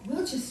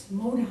 we'll just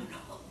mow down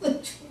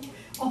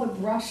all the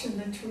brush and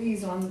the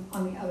trees on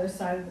the other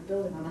side of the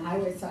building, on the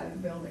highway side of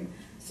the building,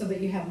 so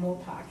that you have more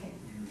parking.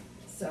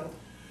 So,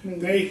 I mean,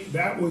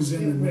 That was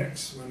in the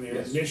mix when they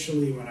Yes.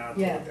 initially went out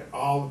to Yeah. look at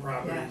all the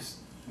properties.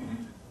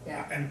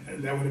 yeah,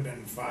 And that would have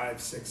been 5,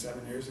 6,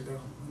 7 years ago.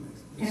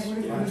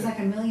 and it was like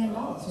 $1 million, it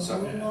was a So-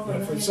 little over $1 But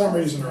million. for some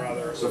reason or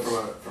other, it So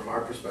was, from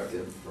our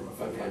perspective, from a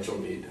financial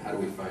need, how do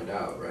we find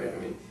out, right? I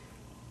mean,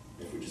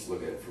 if we just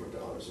look at it from a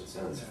dollars and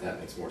cents, if that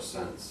makes more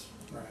sense,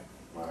 right,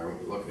 why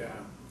aren't we looking? yeah,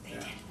 They yeah.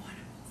 didn't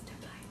wanna move to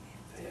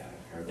Dyman. Yeah,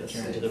 I've heard They the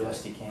turn same to the thing.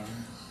 rusty can.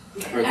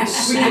 I've heard the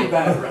same.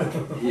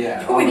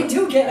 Yeah. all We the-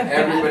 do get a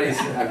bad Everybody's,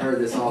 I've heard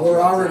this all We're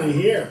throughout already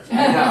town. here.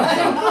 I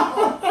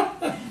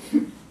know,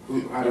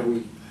 so, how do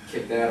we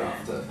kick that off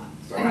to start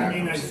that I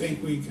mean, I conversation?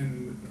 think we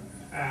can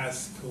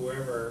ask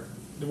whoever,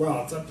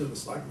 well, it's up to the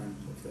selectmen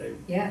if they,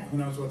 Yeah. who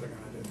knows what they're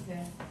gonna do.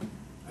 Yeah.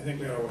 I think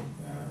we ought to,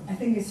 I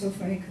think it's so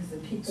funny because the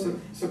people,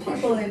 So people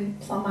question. in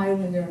Plum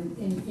Island or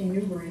in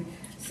Newbury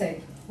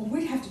say, well,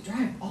 we'd have to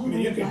drive all I the mean,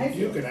 way you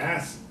to could Byfield.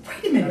 ask,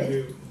 Wait a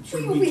minute.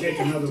 should Wait, we take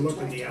have another to look at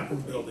drive. the Apple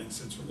building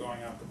since we're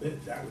going out to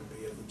bid? That would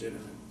be a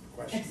legitimate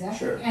question. Exactly.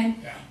 Sure. And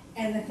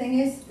Yeah. the thing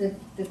is,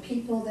 the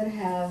people that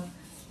have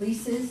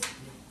leases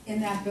in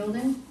that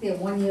building, they're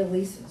one-year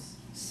leases.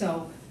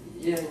 So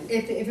Yeah,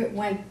 if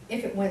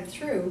it went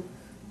through,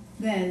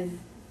 then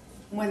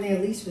when their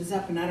lease was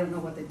up, and I don't know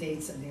what the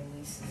dates of their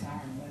leases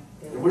are and what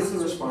their and what is the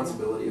leases were.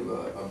 responsibility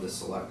of the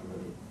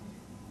selectmen?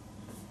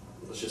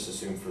 Let's just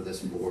assume for this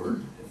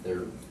board, if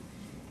they're,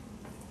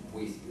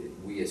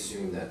 we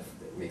assume that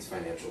it makes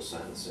financial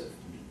sense,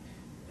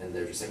 and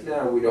they're just like,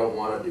 no, we don't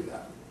wanna do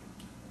that.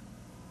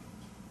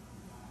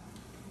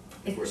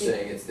 If we're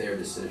saying it's their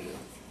decision,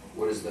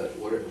 what is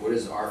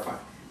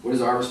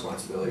our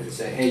responsibility to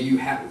say, hey,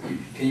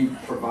 can you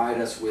provide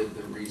us with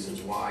the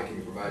reasons why, can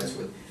you provide us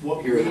with,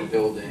 here are the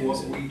buildings?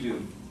 What and- we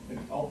do, and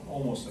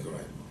almost like, Go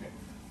ahead. okay,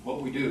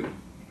 what we do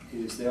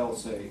is they'll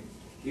say,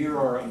 here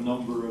are a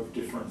number of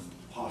different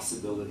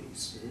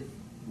possibilities. Mhm.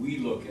 We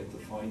look at the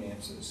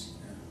finances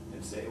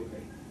and say,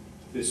 okay,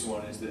 this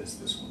one is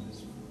this one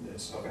is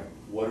this. Okay.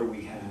 What do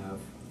we have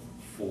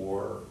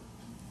for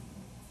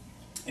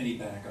any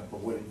backup, or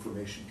what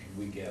information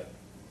can we get?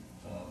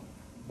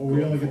 But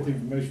we only going get the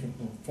forward? information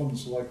from the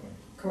selectmen.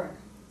 Correct.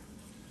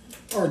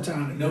 Or a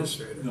town No,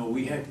 administrator. no,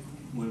 we had,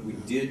 when we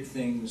did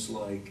things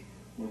like,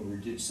 when we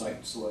did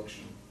site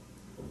selection,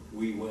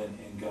 we went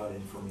and got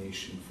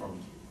information from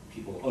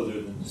people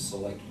other than the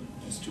selectmen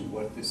as to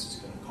what this is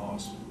gonna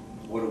cost.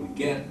 What do we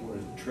get, what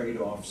are the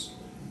trade-offs?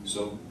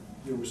 So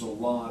there was a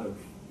lot of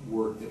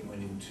work that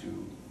went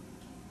into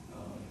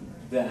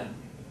that.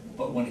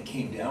 But when it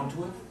came down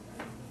to it,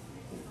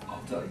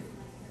 I'll tell you,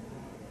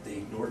 they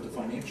ignored the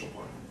financial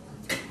part.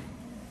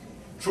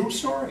 True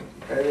story.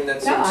 I mean, that No,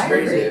 sounds I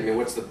crazy, agree. I mean,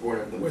 what's the point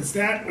of the? Was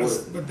that,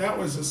 but that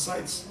was a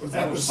sites, was That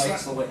that the was site site?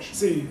 selection.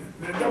 See,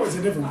 that was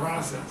a different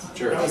process.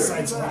 Sure, That was sure.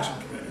 site selection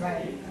committee.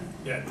 Right.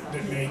 Yeah,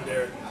 that made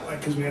their,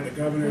 like, cause we had the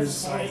governor's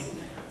site,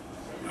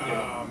 you had, Yeah,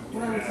 I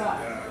don't know,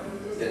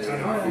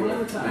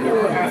 I there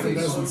were know, half a at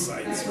least. dozen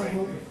sites, right?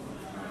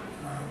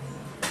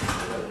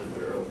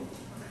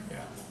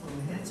 Yeah,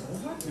 That's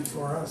over?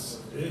 before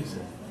us, jeez.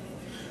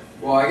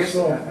 Well, I guess,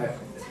 So-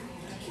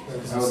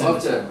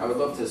 I would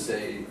love to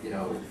say, you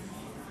know,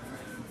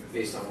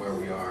 based on where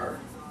we are,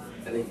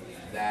 I think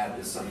that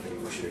is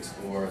something we should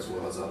explore as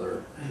well as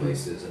other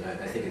places, and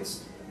I think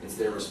it's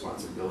their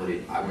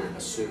responsibility. I would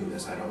assume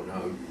this, I don't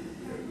know,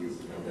 you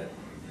know, that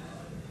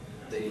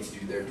they need to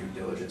do their due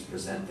diligence,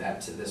 present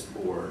that to this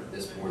board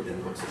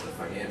then looks at the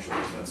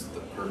financials, that's the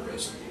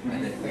purpose,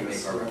 and then we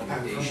make our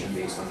recommendation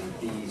based on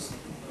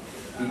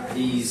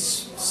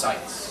these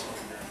sites.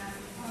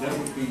 That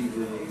would be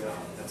the,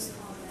 That's,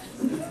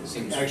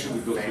 seems actually,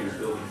 we go through the fair.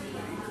 building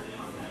committee.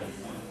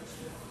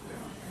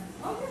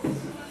 I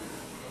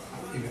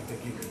even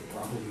think you could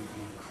probably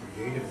be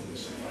creative in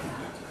this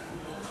environment.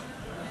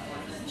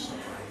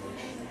 Something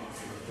which,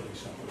 if you're putting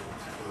something on the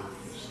table,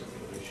 you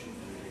stipulation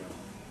maybe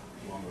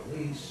a longer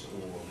lease,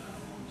 or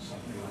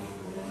something along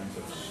the lines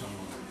of some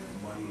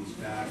money's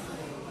back,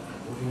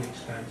 moving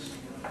expense.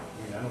 I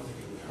mean, I don't think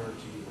it would hurt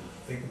to even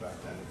think about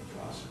that in the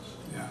process.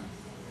 Yeah.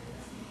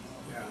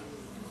 Yeah,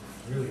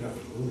 Really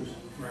nothing to lose.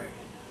 right,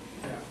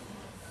 yeah.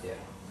 Yeah,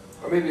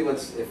 or maybe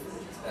let's, if,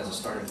 as a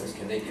starting place,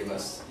 can they give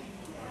us,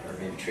 or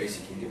maybe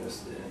Tracy can give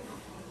us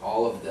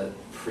all of the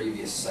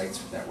previous sites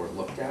that were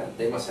looked at?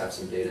 They must have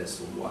some data as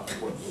to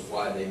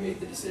why they made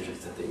the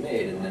decisions that they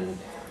made, and then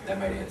that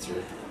might answer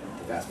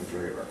the vast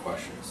majority of our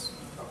questions.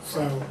 up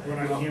So front. what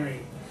I'm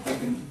hearing, We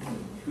can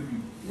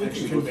We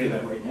actually can go through convey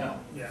that that. right now,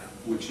 yeah,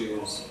 which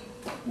is,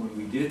 when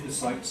we did the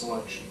site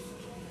selection,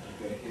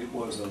 okay, it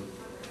was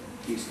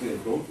basically a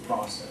vote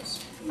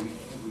process.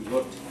 We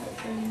looked at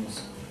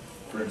things,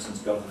 for instance,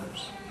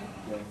 governors,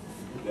 okay?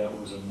 That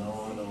was a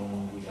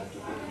non-owned, we have to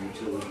put the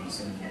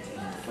utilities in,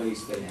 and the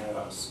place they had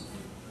us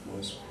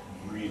was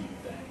really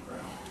bad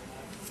ground.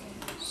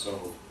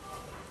 So,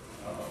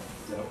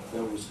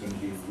 that was gonna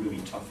be a really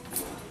tough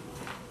deal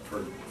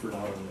for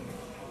not only.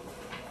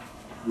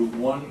 Route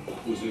 1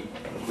 was a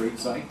great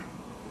site.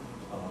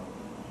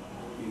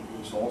 It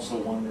was also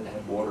one that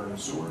had water and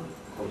sewer,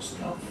 close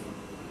enough.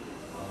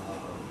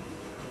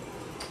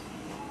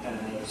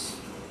 As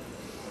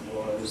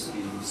was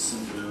the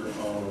center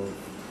of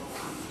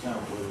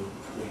town where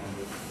we had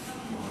the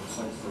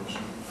site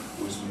selection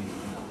was made.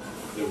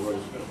 There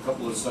was a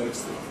couple of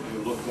sites that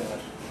we looked at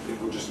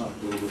that were just not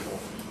buildable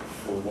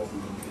for what we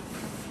needed.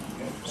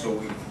 Okay, so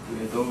we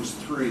had those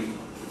three.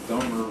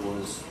 Dummer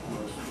was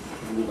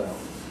ruled out.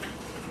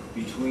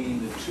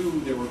 Between the two,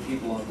 there were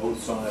people on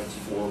both sides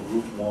for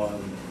Route 1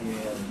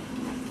 and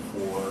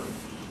for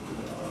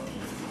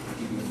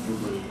keeping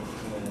Newbury,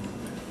 and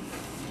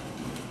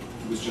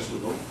it was just a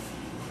vote.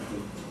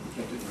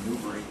 They kept it in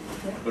Newbury,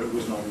 but it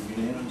was not a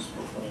unanimous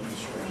vote on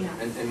this right.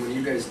 Yeah. And when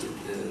you guys did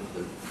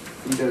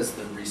who does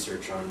the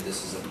research on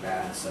this is a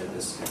bad site,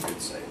 this is a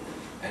good site,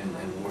 and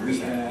where does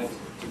that?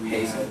 We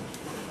Pays had, it.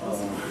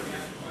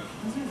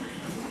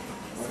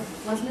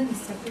 Wasn't it a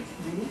separate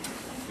committee?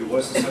 it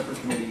was a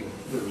separate committee,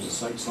 there was a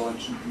site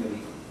selection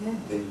committee. Yeah.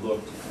 They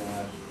looked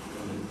at,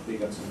 and they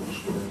got some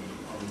engineering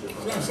on I was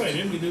different. gonna say,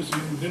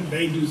 didn't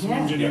they do some Yeah.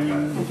 engineering?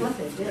 I thought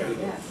they did,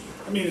 yeah.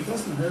 I mean, it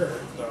doesn't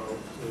hurt, though,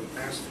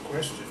 to ask the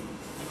question.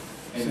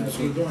 And I Since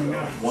we're think doing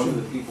that. one of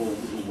the people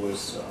who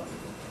was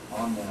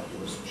on that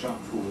was Chuck,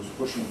 who was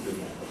pushing for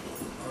that. Oh,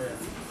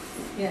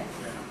 yeah, Yeah.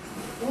 yeah.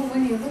 Well,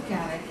 when you look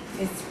at it,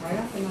 it's right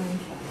off the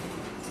 95.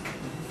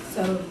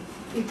 So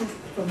people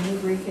from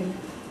Newbury can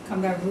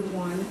come down Route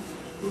 1,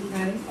 Route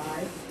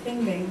 95,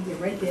 bing, bing, you're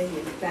right there,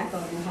 you're back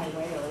on the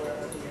highway or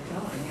wherever you're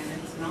going, and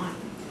it's not,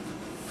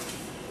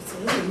 it's a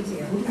little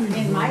easier.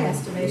 In my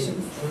estimation,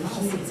 for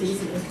us, it's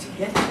easier to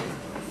get there.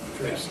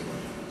 Tracy.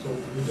 So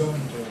we don't,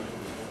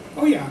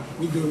 Oh, yeah,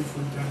 we do it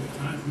from time to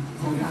time.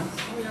 Oh, yeah.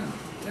 Oh, yeah,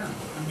 yeah.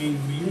 I mean,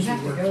 we We have usually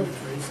to work go.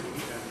 through Tracy,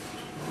 and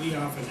we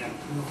often have,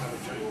 we'll have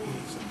a joint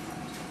meeting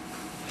sometimes.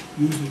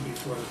 Usually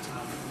before the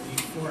town,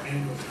 before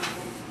annual town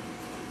meeting.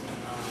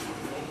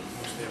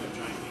 Which they have a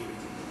joint meeting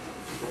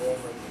to go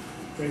over,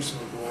 Tracy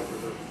will go over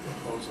the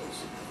proposals.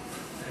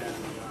 And,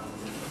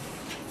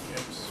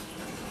 it's,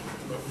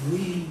 but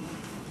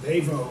they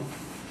vote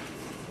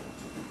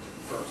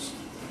first.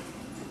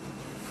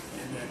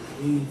 And then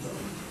we vote.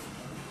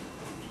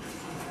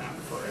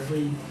 For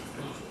every, if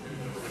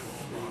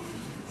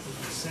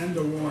we send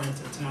a warrant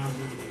to town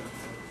meeting,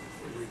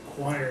 it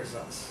requires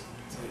us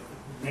to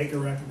make a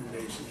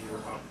recommendation either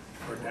up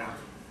or down.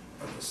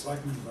 But the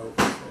selectmen vote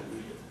is what we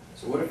do.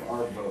 So what if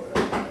our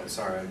vote,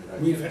 sorry,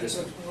 We've had-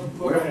 just, go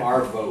what if ahead.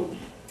 our vote,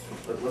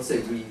 let's say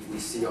we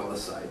see all the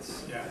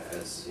sites Yeah.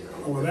 as, you know,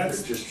 Oh, well, that's-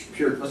 they're just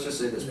pure, let's just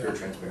say there's pure Yeah.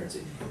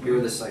 transparency. Here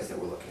are the sites that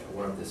we're looking at,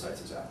 one of the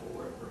sites is Apple,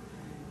 wherever.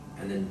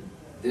 And then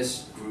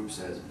this group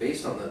says,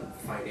 based on the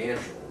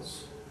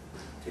financials,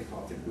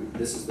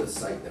 this is the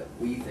site that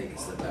we think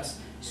is the best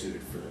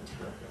suited for the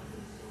town.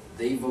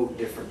 They vote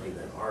differently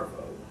than our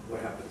vote,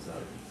 what happens then?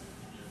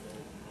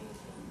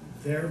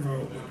 Their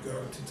vote would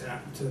go to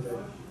the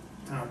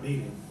town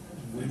meeting.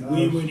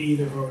 We would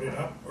either vote it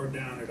up or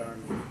down at our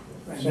meeting.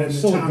 And so then it the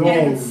still town- Yeah,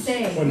 it would goes,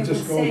 say- but it it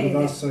just would goes say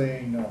with us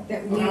saying no.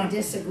 That we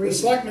disagree. The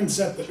selectmen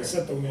set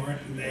the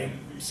warrant and they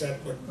set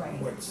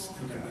Right. what's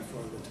coming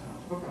before the town.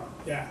 Okay.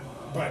 Yeah,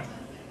 but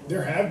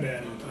there have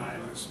been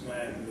times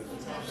when the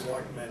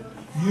selectmen,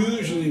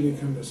 usually we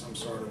come to some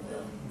sort of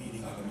a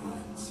meeting of the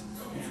minds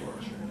before.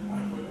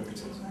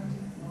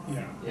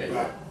 Yeah, Yeah,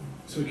 yeah.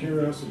 So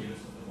curiosity,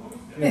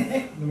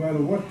 if, no matter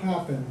what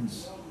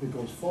happens, it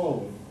goes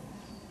forward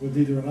with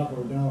either an up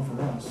or a down from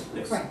us.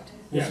 Correct.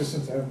 What's the Yes.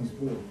 sense of having this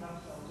blue?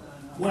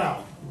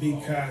 well,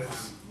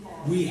 because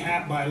we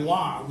have, by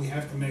law, we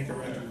have to make a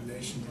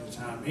recommendation to the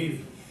town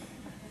meeting.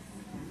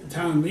 The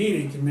town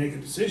meeting can make a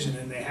decision,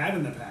 and they have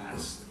in the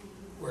past,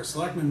 where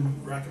selectmen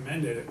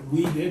recommended it,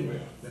 we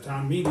didn't, the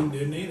town meeting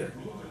didn't either,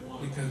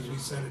 because we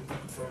said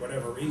it for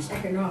whatever reason.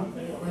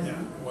 Economically, it Yeah, wasn't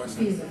it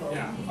wasn't, feasible.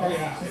 yeah, oh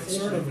yeah, it's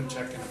sort of a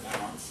check and a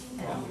balance.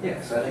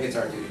 Yeah, so I think it's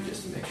our duty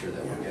just to make sure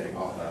that we're getting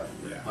all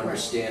the Yeah.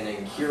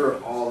 understanding, here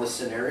are all the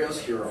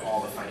scenarios, here are all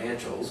the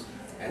financials,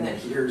 and then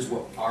here's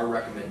what our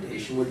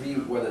recommendation would be,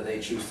 whether they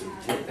choose to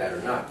take that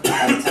or not.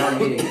 At a town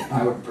meeting,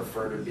 I would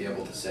prefer to be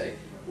able to say,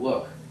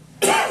 look,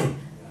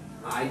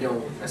 I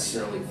don't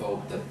necessarily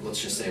vote that,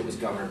 let's just say it was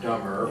Governor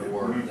Dummer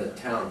or the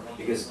town,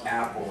 because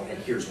Apple, and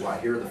here's why,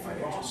 here are the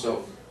financials.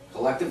 So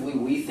collectively,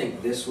 we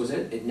think this was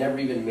it, it never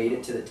even made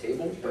it to the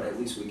table, but at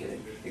least we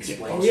can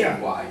explain Oh, to yeah.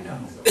 you why no.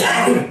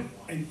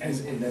 And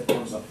that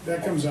comes up.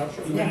 that comes up,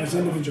 even as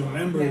individual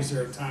members,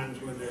 there are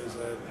times when there's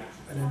an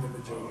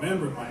individual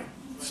member might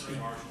speak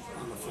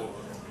on the floor.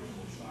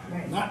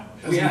 Right.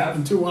 Doesn't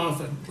happen too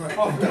often, but it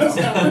does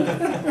happen.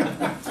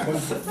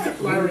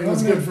 Larry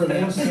was good for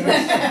that.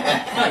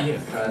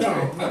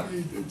 No,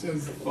 it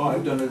just, Oh,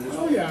 I've done it.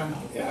 oh, yeah,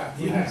 yeah.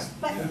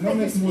 Does not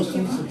make more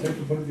sense to take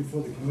and put it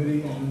before the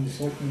committee and then the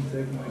selectmen take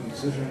and make a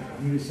decision, the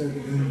committee says,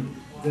 and then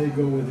they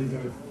go with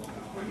either,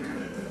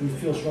 we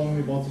feel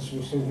strongly about this,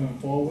 we're still going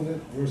forward with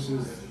it,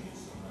 versus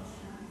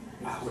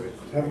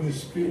having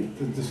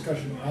the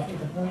discussion after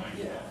the fact?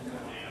 Yeah.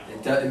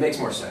 It makes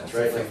more sense,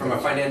 right? Like from a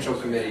financial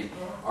committee,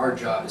 our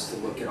job is to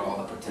look at all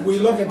the potential. We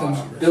look at the options.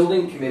 numbers.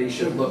 Building committee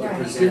should look and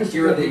Right. present,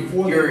 here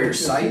are your Yeah.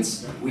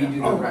 sites, we do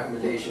the Oh.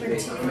 recommendation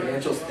based on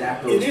financials,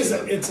 that It goes to is,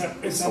 the. it's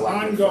an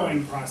selectmen.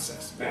 ongoing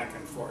process, back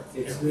and forth.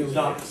 It It's really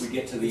not, is. we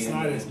get to the It's end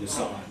not and as-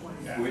 decide.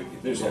 Yeah.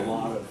 There's a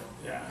lot of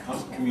Yeah.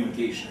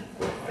 communication.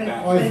 But-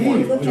 back Well, I if hear you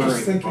you, look I'm just during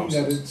the thinking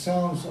that process. it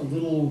sounds a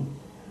little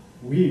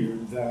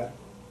weird that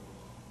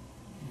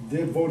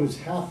their vote has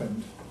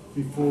happened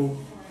before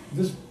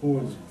this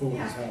board's vote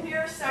has happened.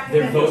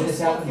 Their vote has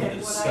happened, but the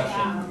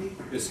discussion.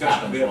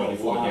 Discussion, we have a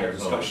vote Fire there, vote.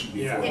 discussion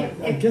Yeah.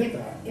 before. I get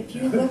that. If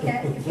you look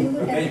at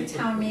the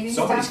town meeting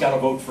Somebody's stuff,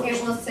 gotta vote it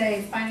first. will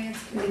say finance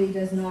committee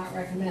does not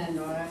recommend,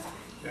 or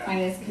Yeah.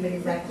 finance committee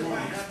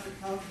recommends.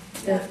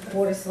 The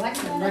board of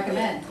selectmen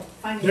recommend.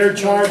 Finance They're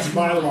committee charged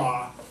by recommends.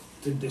 law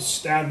to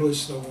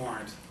establish the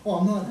warrant. Well,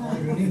 I'm not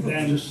arguing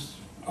Then- either, just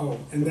Oh,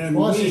 and then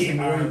process we and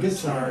where are it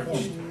gets to that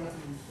charged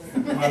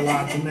point. by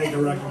law to make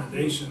a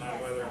recommendation on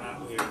whether or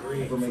not we agree.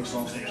 Never makes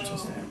from a sense. financial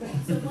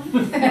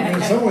standpoint.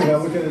 In some ways, I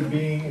look at it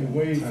being a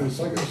way for the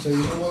selectmen to say, you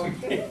know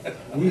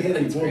what? We had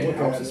a board look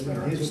at it,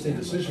 and here's what their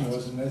decision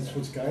was, and that's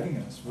what's guiding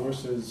us,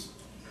 versus,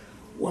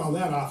 Well,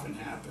 that often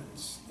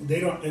happens. They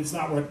don't, it's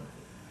not what,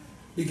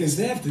 because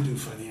they have to do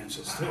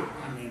financials too.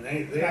 I mean,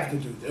 they have to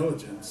do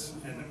diligence,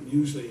 and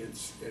usually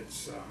it's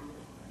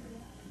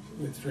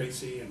with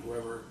Tracy and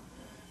whoever.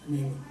 I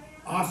mean,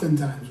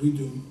 oftentimes we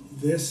do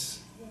this,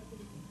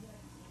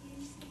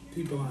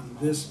 people on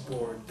this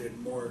board did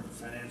more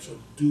financial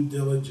due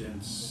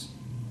diligence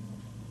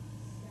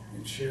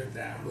and shared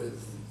that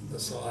with the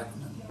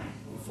selectmen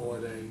before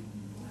they,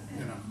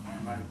 you know,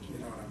 you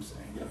know what I'm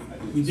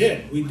saying?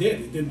 We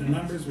did the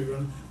numbers, we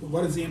run,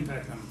 what is the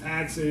impact on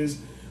taxes,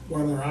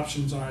 what other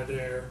options are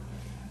there,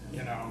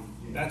 you know,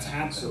 that's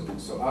happened.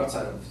 So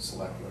outside of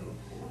selectmen,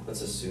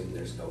 let's assume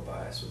there's no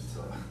bias with,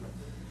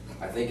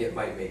 I think it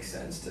might make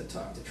sense to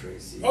talk to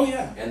Tracy. Oh,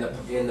 yeah. And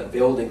the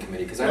building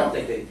committee, because I don't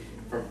think they,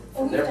 Oh,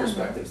 from their we've done that.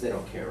 perspectives, they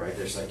don't care, right?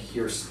 There's like,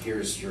 here's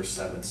your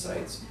 7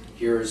 sites,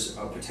 here's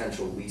a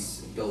potential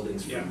lease,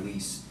 buildings for Yeah.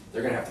 lease.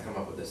 They're gonna have to come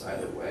up with this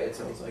either way, it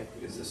sounds like,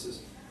 because this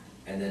is,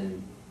 and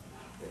then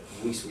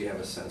at least we have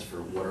a sense for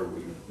what are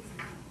we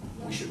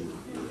should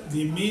review that.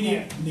 The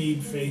immediate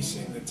need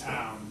facing the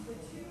town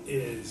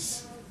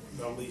is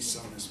the lease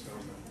on this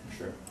building.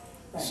 Sure.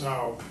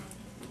 So,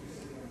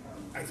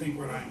 I think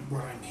what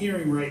I'm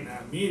hearing right now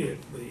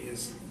immediately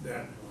is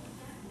that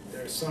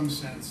there's some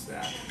sense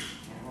that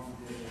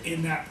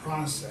in that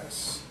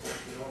process,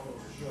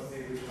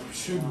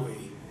 should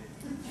we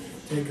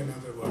take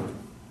another look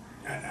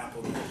at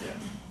Appleton?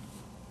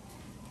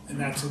 And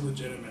that's a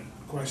legitimate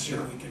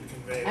question we can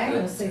convey. I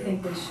honestly to-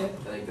 think we should,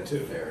 I think that's to-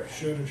 fair.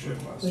 Should or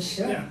shouldn't? we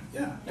should. Yeah,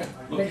 yeah.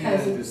 Looking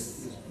Because at it, it's-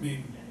 this, I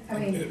mean, I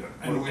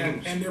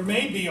mean- and there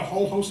may be a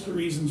whole host of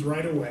reasons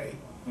right away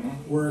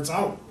where it's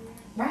out,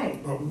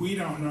 Right, but we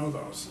don't know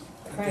those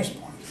at this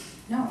Right. point.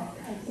 no,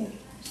 I think,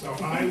 So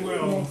I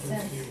will, Makes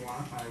sense. if you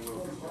want, I will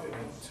convey it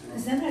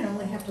because to. then I'd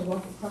only have to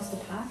walk across the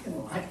park and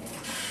look at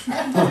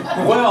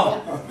it.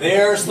 well,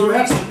 there's the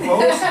reason,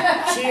 folks.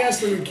 She has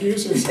to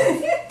recuse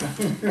herself.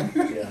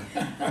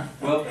 Yeah.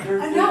 Well, there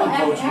No, have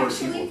been votes where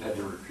actually- people had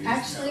to recuse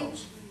actually-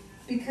 themselves.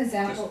 Because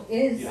Apple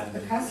is yeah. a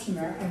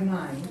customer of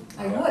mine,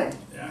 I would.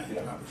 Yeah, you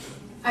probably should.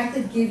 I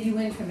could give you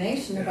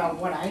information about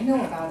what I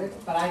know about it,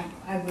 but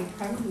I would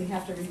probably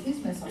have to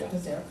recuse myself Yeah.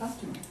 because they're a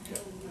customer. Yeah.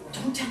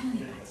 Don't tell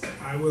anybody.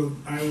 I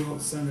will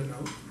send a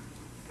note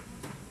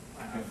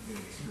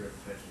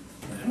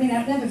I mean,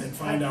 I've never, and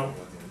find out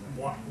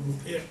what,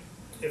 if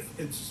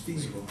it's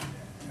feasible,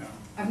 you know.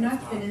 I've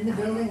not been in the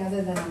building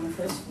other than on the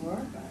first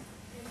floor, but,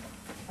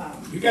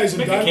 You guys have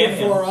Make a done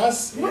cameo. before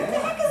us? what the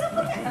heck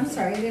is it? I'm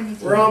sorry, I didn't mean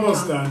to. We're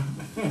almost done.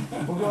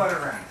 We'll go out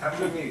around, have a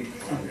good meeting.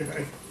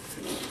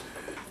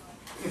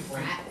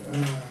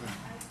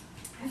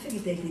 I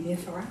figured they'd be there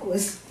for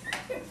hours.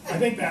 I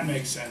think that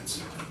makes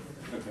sense,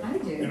 I you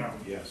do. know.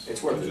 Yes.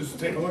 It's worth it. Just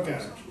take a look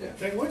at it. Yeah.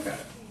 Take a look at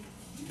it.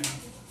 You know,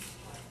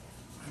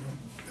 I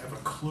don't have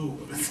a clue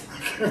what it's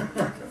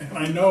like. And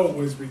I know it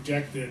was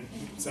rejected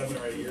 7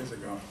 or 8 years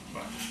ago,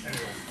 but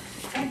anyway.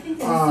 I think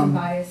there's some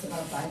bias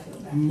about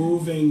Byfield back then.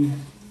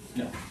 Moving,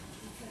 No.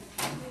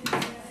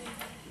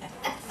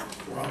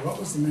 well, what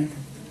was the make?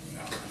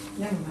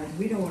 No. Never mind,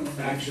 we don't want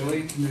to.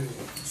 Actually, Committee.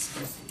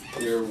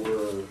 there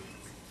were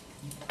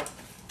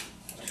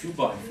 2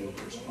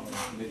 bifielders on the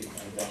committee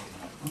at that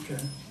time.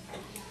 Okay.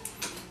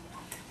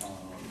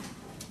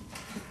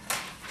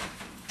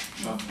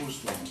 Chuck was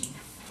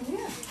one.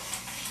 Yeah.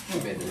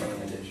 We made the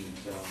recommendation.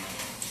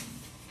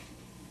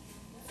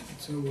 And,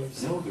 So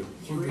was. no, there were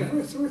 3.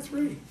 There were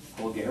 3.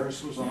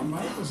 Bulgaris was And on.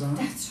 Mike was on.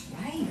 That's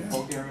right.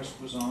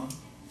 Bulgaris was on.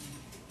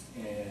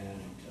 And,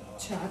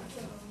 Chuck.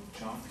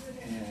 Chuck,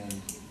 and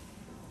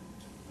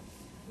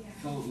a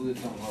fellow who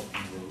lived on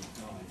Larkin Road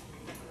died.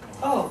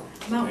 Oh,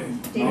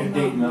 Mountain, Dave David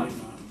Dave Mountain.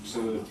 Mountain.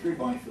 So there were 3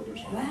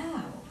 bifielders on.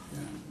 Wow. Yeah.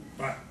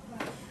 But,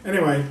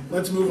 anyway,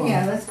 let's move on.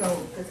 Yeah, let's go.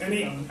 Let's keep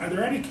Any, going. are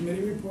there any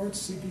committee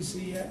reports,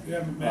 CPC yet? You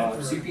haven't met?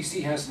 or-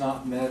 CPC has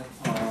not met,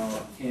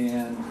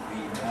 and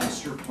the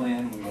master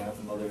plan, we have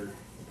another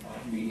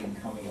meeting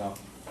coming up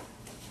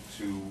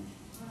to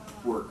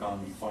work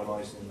on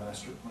finalizing the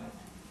master plan.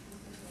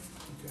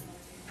 Okay.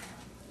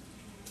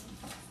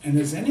 And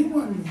is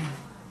anyone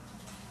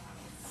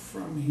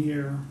from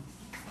here,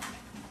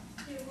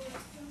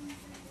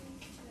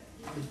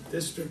 the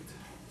district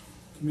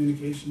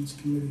communications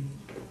committee,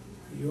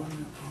 are you on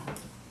that?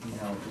 You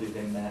know, I believe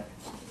they met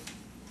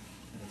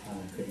at a time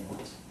I couldn't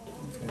watch.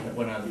 Okay.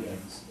 One of the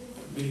meetings.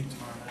 Meeting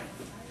tomorrow night.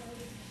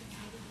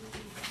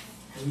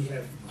 we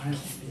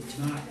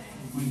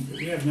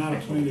have not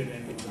appointed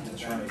anyone to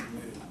That's that right.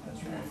 committee.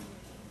 That's right.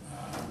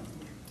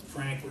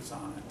 Frank was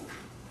on it.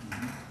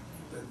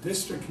 The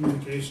District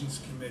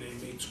Communications Committee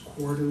meets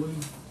quarterly.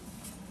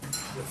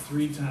 The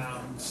 3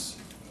 towns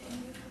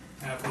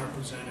have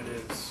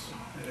representatives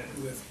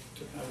with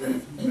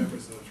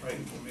members of the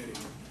Triton Committee.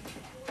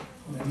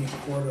 They meet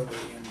quarterly,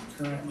 and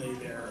currently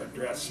they're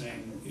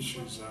addressing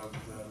issues of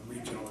the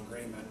regional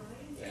agreement.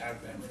 They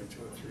have been for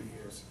 2 or 3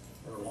 years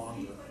or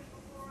longer.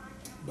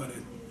 But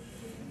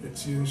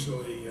it's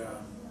usually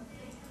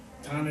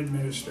town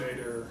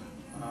administrator,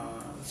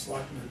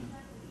 selectman,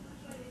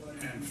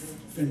 and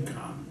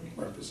FinCom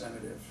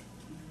representative,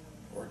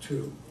 or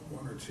 2,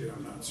 1 or 2,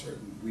 I'm not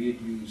certain. We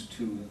had used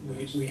 2 in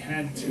this. We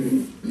had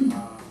to,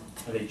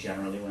 Are they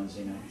generally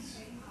Wednesday nights?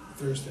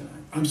 Thursday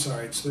night, I'm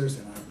sorry, it's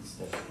Thursday night, It's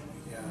the-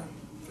 yeah,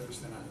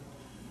 Thursday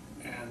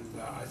night.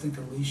 And I think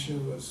Alicia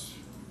was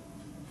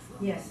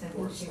from Yes, I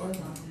Board think of she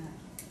was on Selectmen.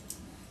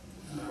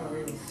 that. Or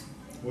is-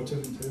 What's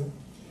it entail?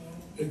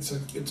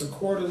 It's a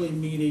quarterly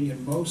meeting,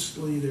 and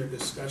mostly their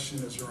discussion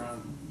is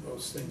around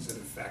those things that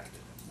affect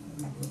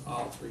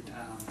all 3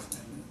 towns.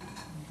 And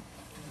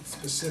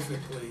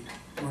specifically,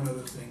 one of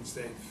the things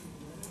they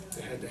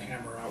had to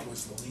hammer out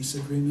was the lease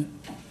agreement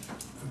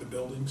for the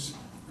buildings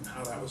and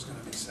how that was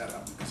gonna be set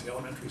up, because the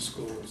elementary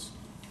schools,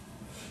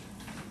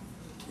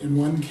 in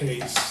one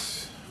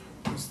case,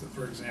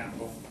 for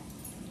example,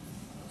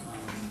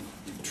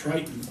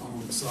 Triton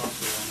owns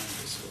Southbury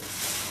Elementary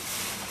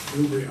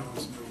School. Newbury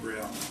owns Newbury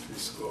Elementary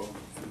School,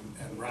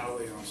 and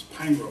Rowley owns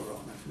Pine Grove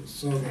Elementary.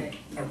 So the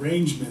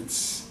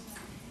arrangements,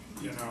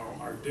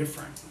 are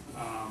different.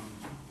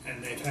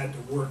 And they've had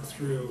to work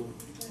through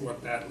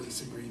what that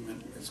lease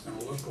agreement is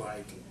gonna look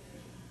like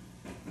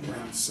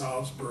when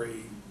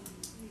Salisbury,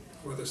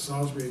 whether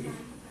Salisbury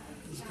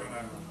is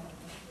gonna,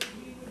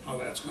 how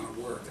that's gonna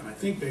work. And I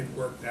think they've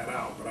worked that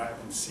out, but I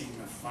haven't seen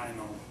the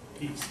final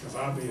piece, because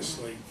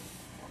obviously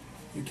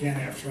you can't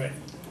have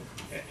Triton.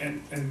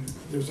 And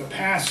there's a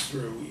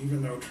pass-through,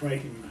 even though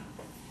Triton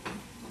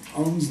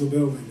owns the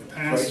building, the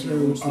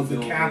pass-through owns the of the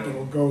building.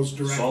 capital goes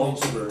directly to the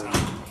Salisbury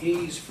town.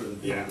 pays for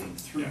the Yeah, building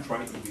through yeah.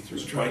 Triton, because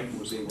Through Triton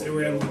was able to. They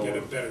were able to get get a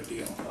lower, better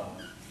deal.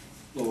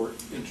 Lower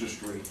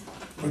interest rate.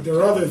 But there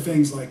are other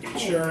things like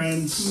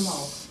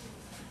insurance,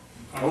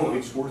 Oh,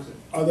 it's worth it.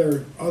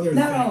 other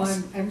No,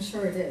 things, I'm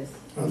sure it is.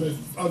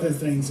 other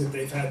things that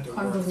they've had to work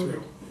Convoluted.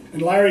 through.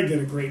 And Larry did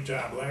a great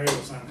job. Larry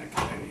was on that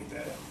committee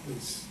that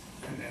was,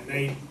 and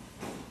they,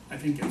 I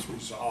think it's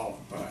resolved,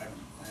 but I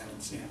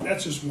haven't seen it.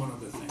 That's just one of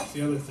the things.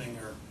 The other thing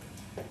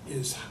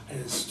is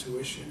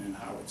tuition and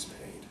how it's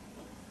paid.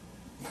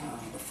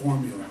 The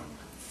formula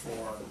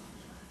for.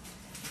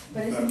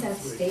 But isn't the that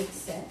three. state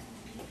set?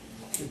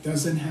 It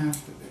doesn't have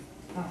to be.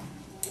 Oh,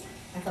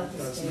 I thought It the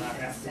does state not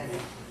had have to set be.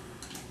 it.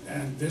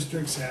 And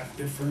districts have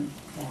different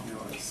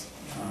formulas.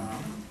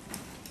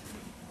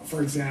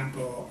 For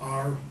example,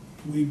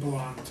 we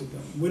belong to the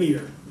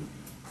Whittier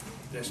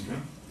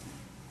district,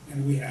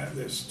 and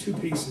there's 2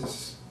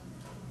 pieces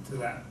to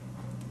that.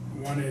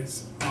 One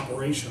is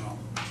operational,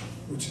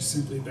 which is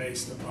simply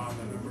based upon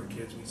the number of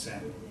kids we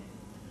send.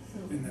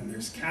 And then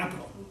there's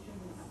capital,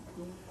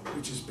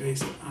 which is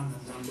based on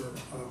the number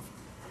of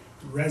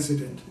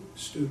resident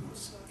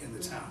students in the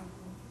town.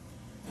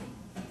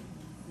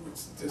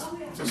 It's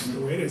just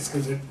the way it is,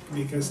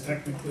 because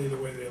technically the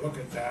way they look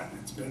at that, and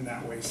it's been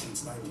that way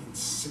since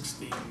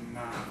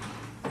 1969.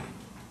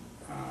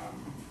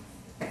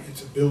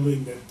 It's a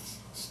building that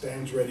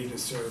stands ready to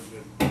serve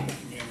the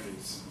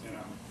communities,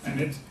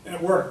 and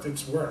it worked,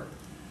 it's worked.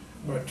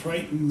 But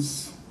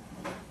Triton's,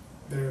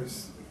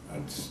 there's a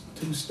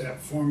 2-step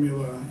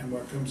formula, and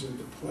what comes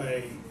into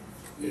play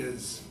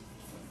is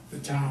the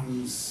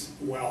town's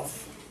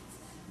wealth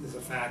is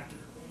a factor,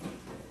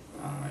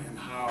 and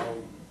how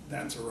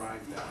that's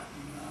arrived at.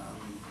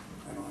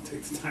 I don't want to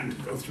take the time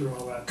to go through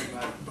all that,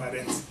 but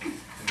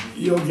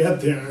you'll get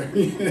there.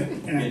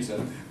 And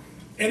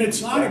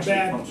it's not a Actually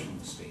bad, comes from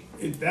the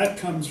state. that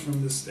comes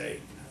from the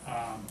state.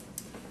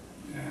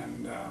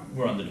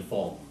 We're on the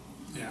default.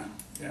 Yeah,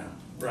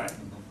 right.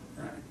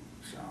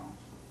 So,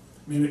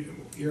 I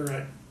mean, you're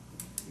at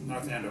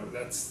North Andover,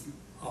 that's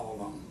all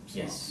alone, so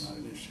Yes. it's not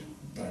an issue.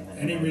 And then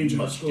Any they're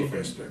regional much school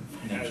different district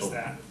financial- has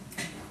that.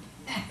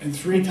 And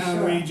 3 town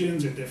Sure.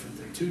 regions are different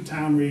than 2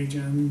 town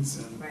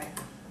regions, Right.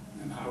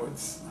 and how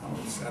it's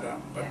set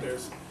up. But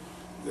it's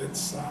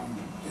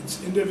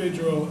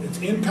individual, it's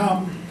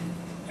income,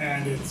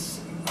 and it's,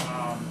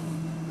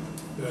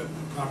 the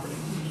property,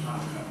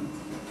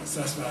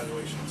 assessed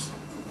valuations.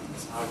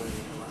 That's how we arrive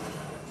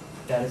at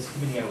it. That is a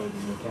committee I would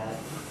look at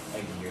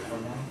a year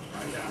from now.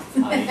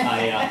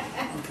 Yeah,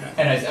 okay.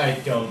 And I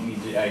don't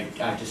need to,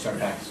 I just started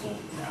back to school,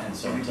 and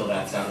so until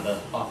that's off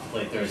the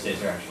plate,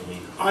 Thursdays are actually.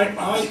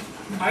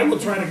 I will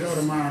try to go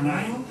tomorrow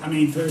night,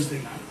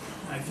 Thursday night.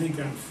 I think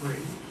I'm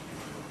free,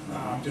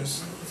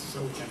 just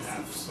so we can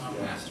have some.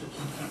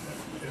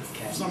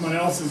 If someone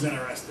else is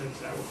interested,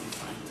 that would be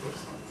fine too.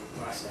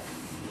 Right.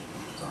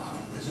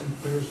 Isn't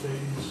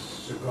Thursdays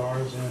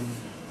cigars and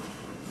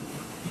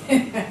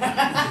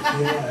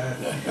Yeah.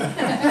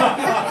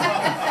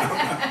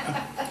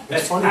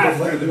 That's funny,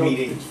 after but, the you know,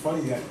 meeting. It's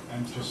funny that,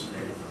 I'm just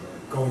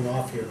going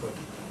off here, but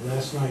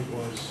last night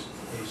was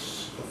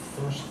the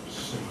first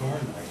cigar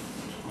night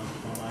on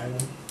Plum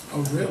Island. Oh,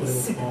 A really?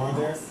 little bar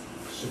there,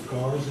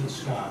 cigars and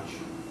scotch.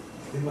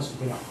 There must have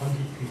been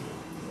 100 people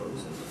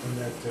in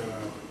that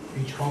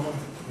beachcomber,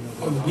 you know.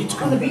 Oh, the beach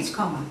On the beach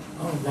coma.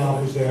 Oh, Bob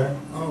really? was there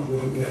Oh.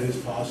 with his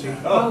posse.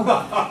 Oh,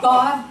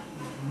 Bob,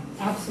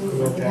 Good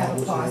absolutely, old we Dad have a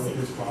was there posse. with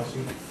his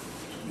posse.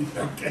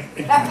 Okay.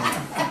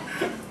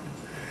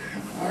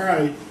 All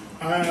right,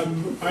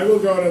 I will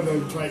go to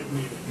the Triton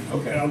meeting.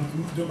 Okay. I'll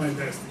do my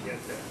best to get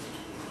there.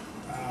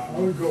 I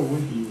would go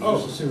with you, Oh.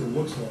 just to see what it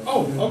looks like.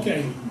 Oh, Then okay.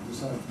 we can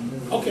decide from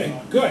there.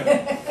 Okay, good,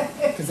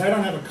 because I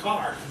don't have a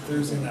car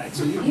Thursday night,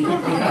 so you can pick me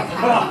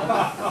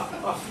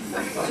up.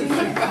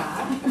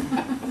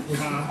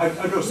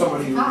 I know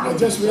somebody who. I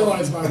just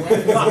realized my wife is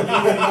in the meeting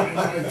and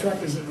my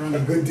truck isn't A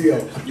running. good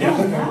deal.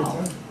 Yeah.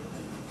 Wow.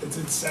 It's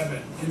at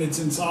 7, and it's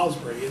in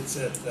Salisbury, it's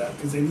at,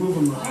 because they move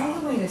them All the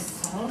around. way to It's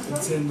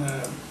Salisbury? in,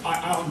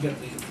 I'll get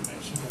the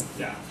information,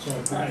 yeah,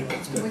 all right,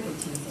 that's good, Wicked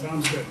teasing.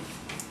 sounds good.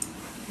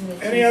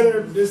 Wicked Any teasing.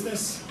 other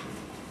business?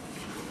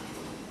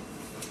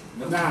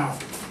 No. Now,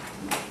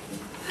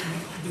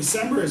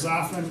 December is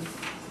often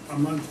a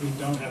month we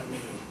don't have a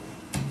meeting,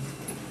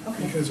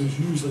 Okay. because there's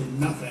usually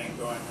nothing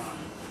going on,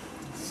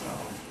 so.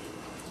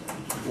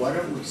 Why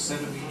don't we set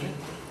a meeting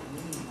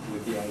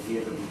with the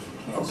idea that we can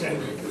cancel Okay.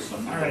 it for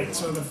some. All right,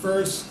 so the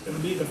first, it'll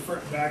be the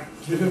back.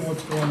 Given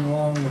what's going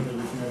on with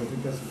everything, I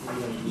think that's a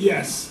great idea.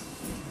 Yes,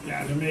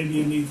 yeah, there may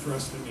be a need for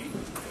us to meet.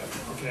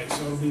 Okay,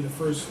 so it'll be the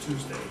first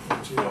Tuesday,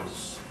 which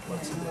is,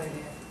 what's the date?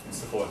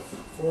 It's the 4th.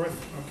 4th,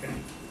 okay,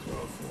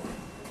 12/4.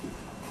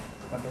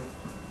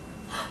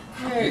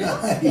 Happy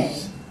birthday.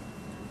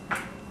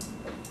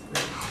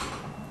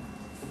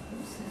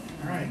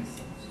 All right.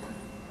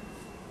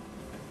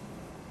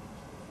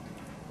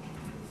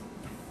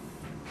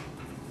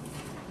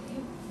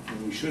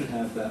 And we should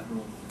have that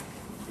room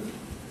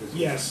for the.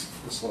 Yes.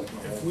 The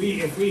selectmen.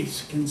 If we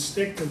can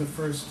stick to the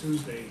first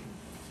Tuesday,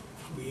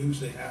 we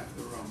usually have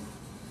the room.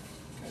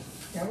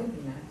 That would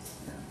be nice.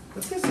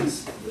 But this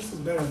is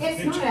better than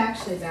It's not kitchen.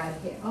 actually bad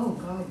here. Oh,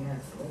 God,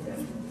 yes, way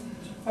better.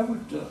 I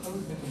would make a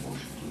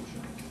motion to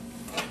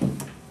adjourn.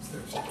 Is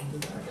there a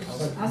second to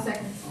that? I'll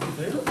second. All in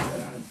favor?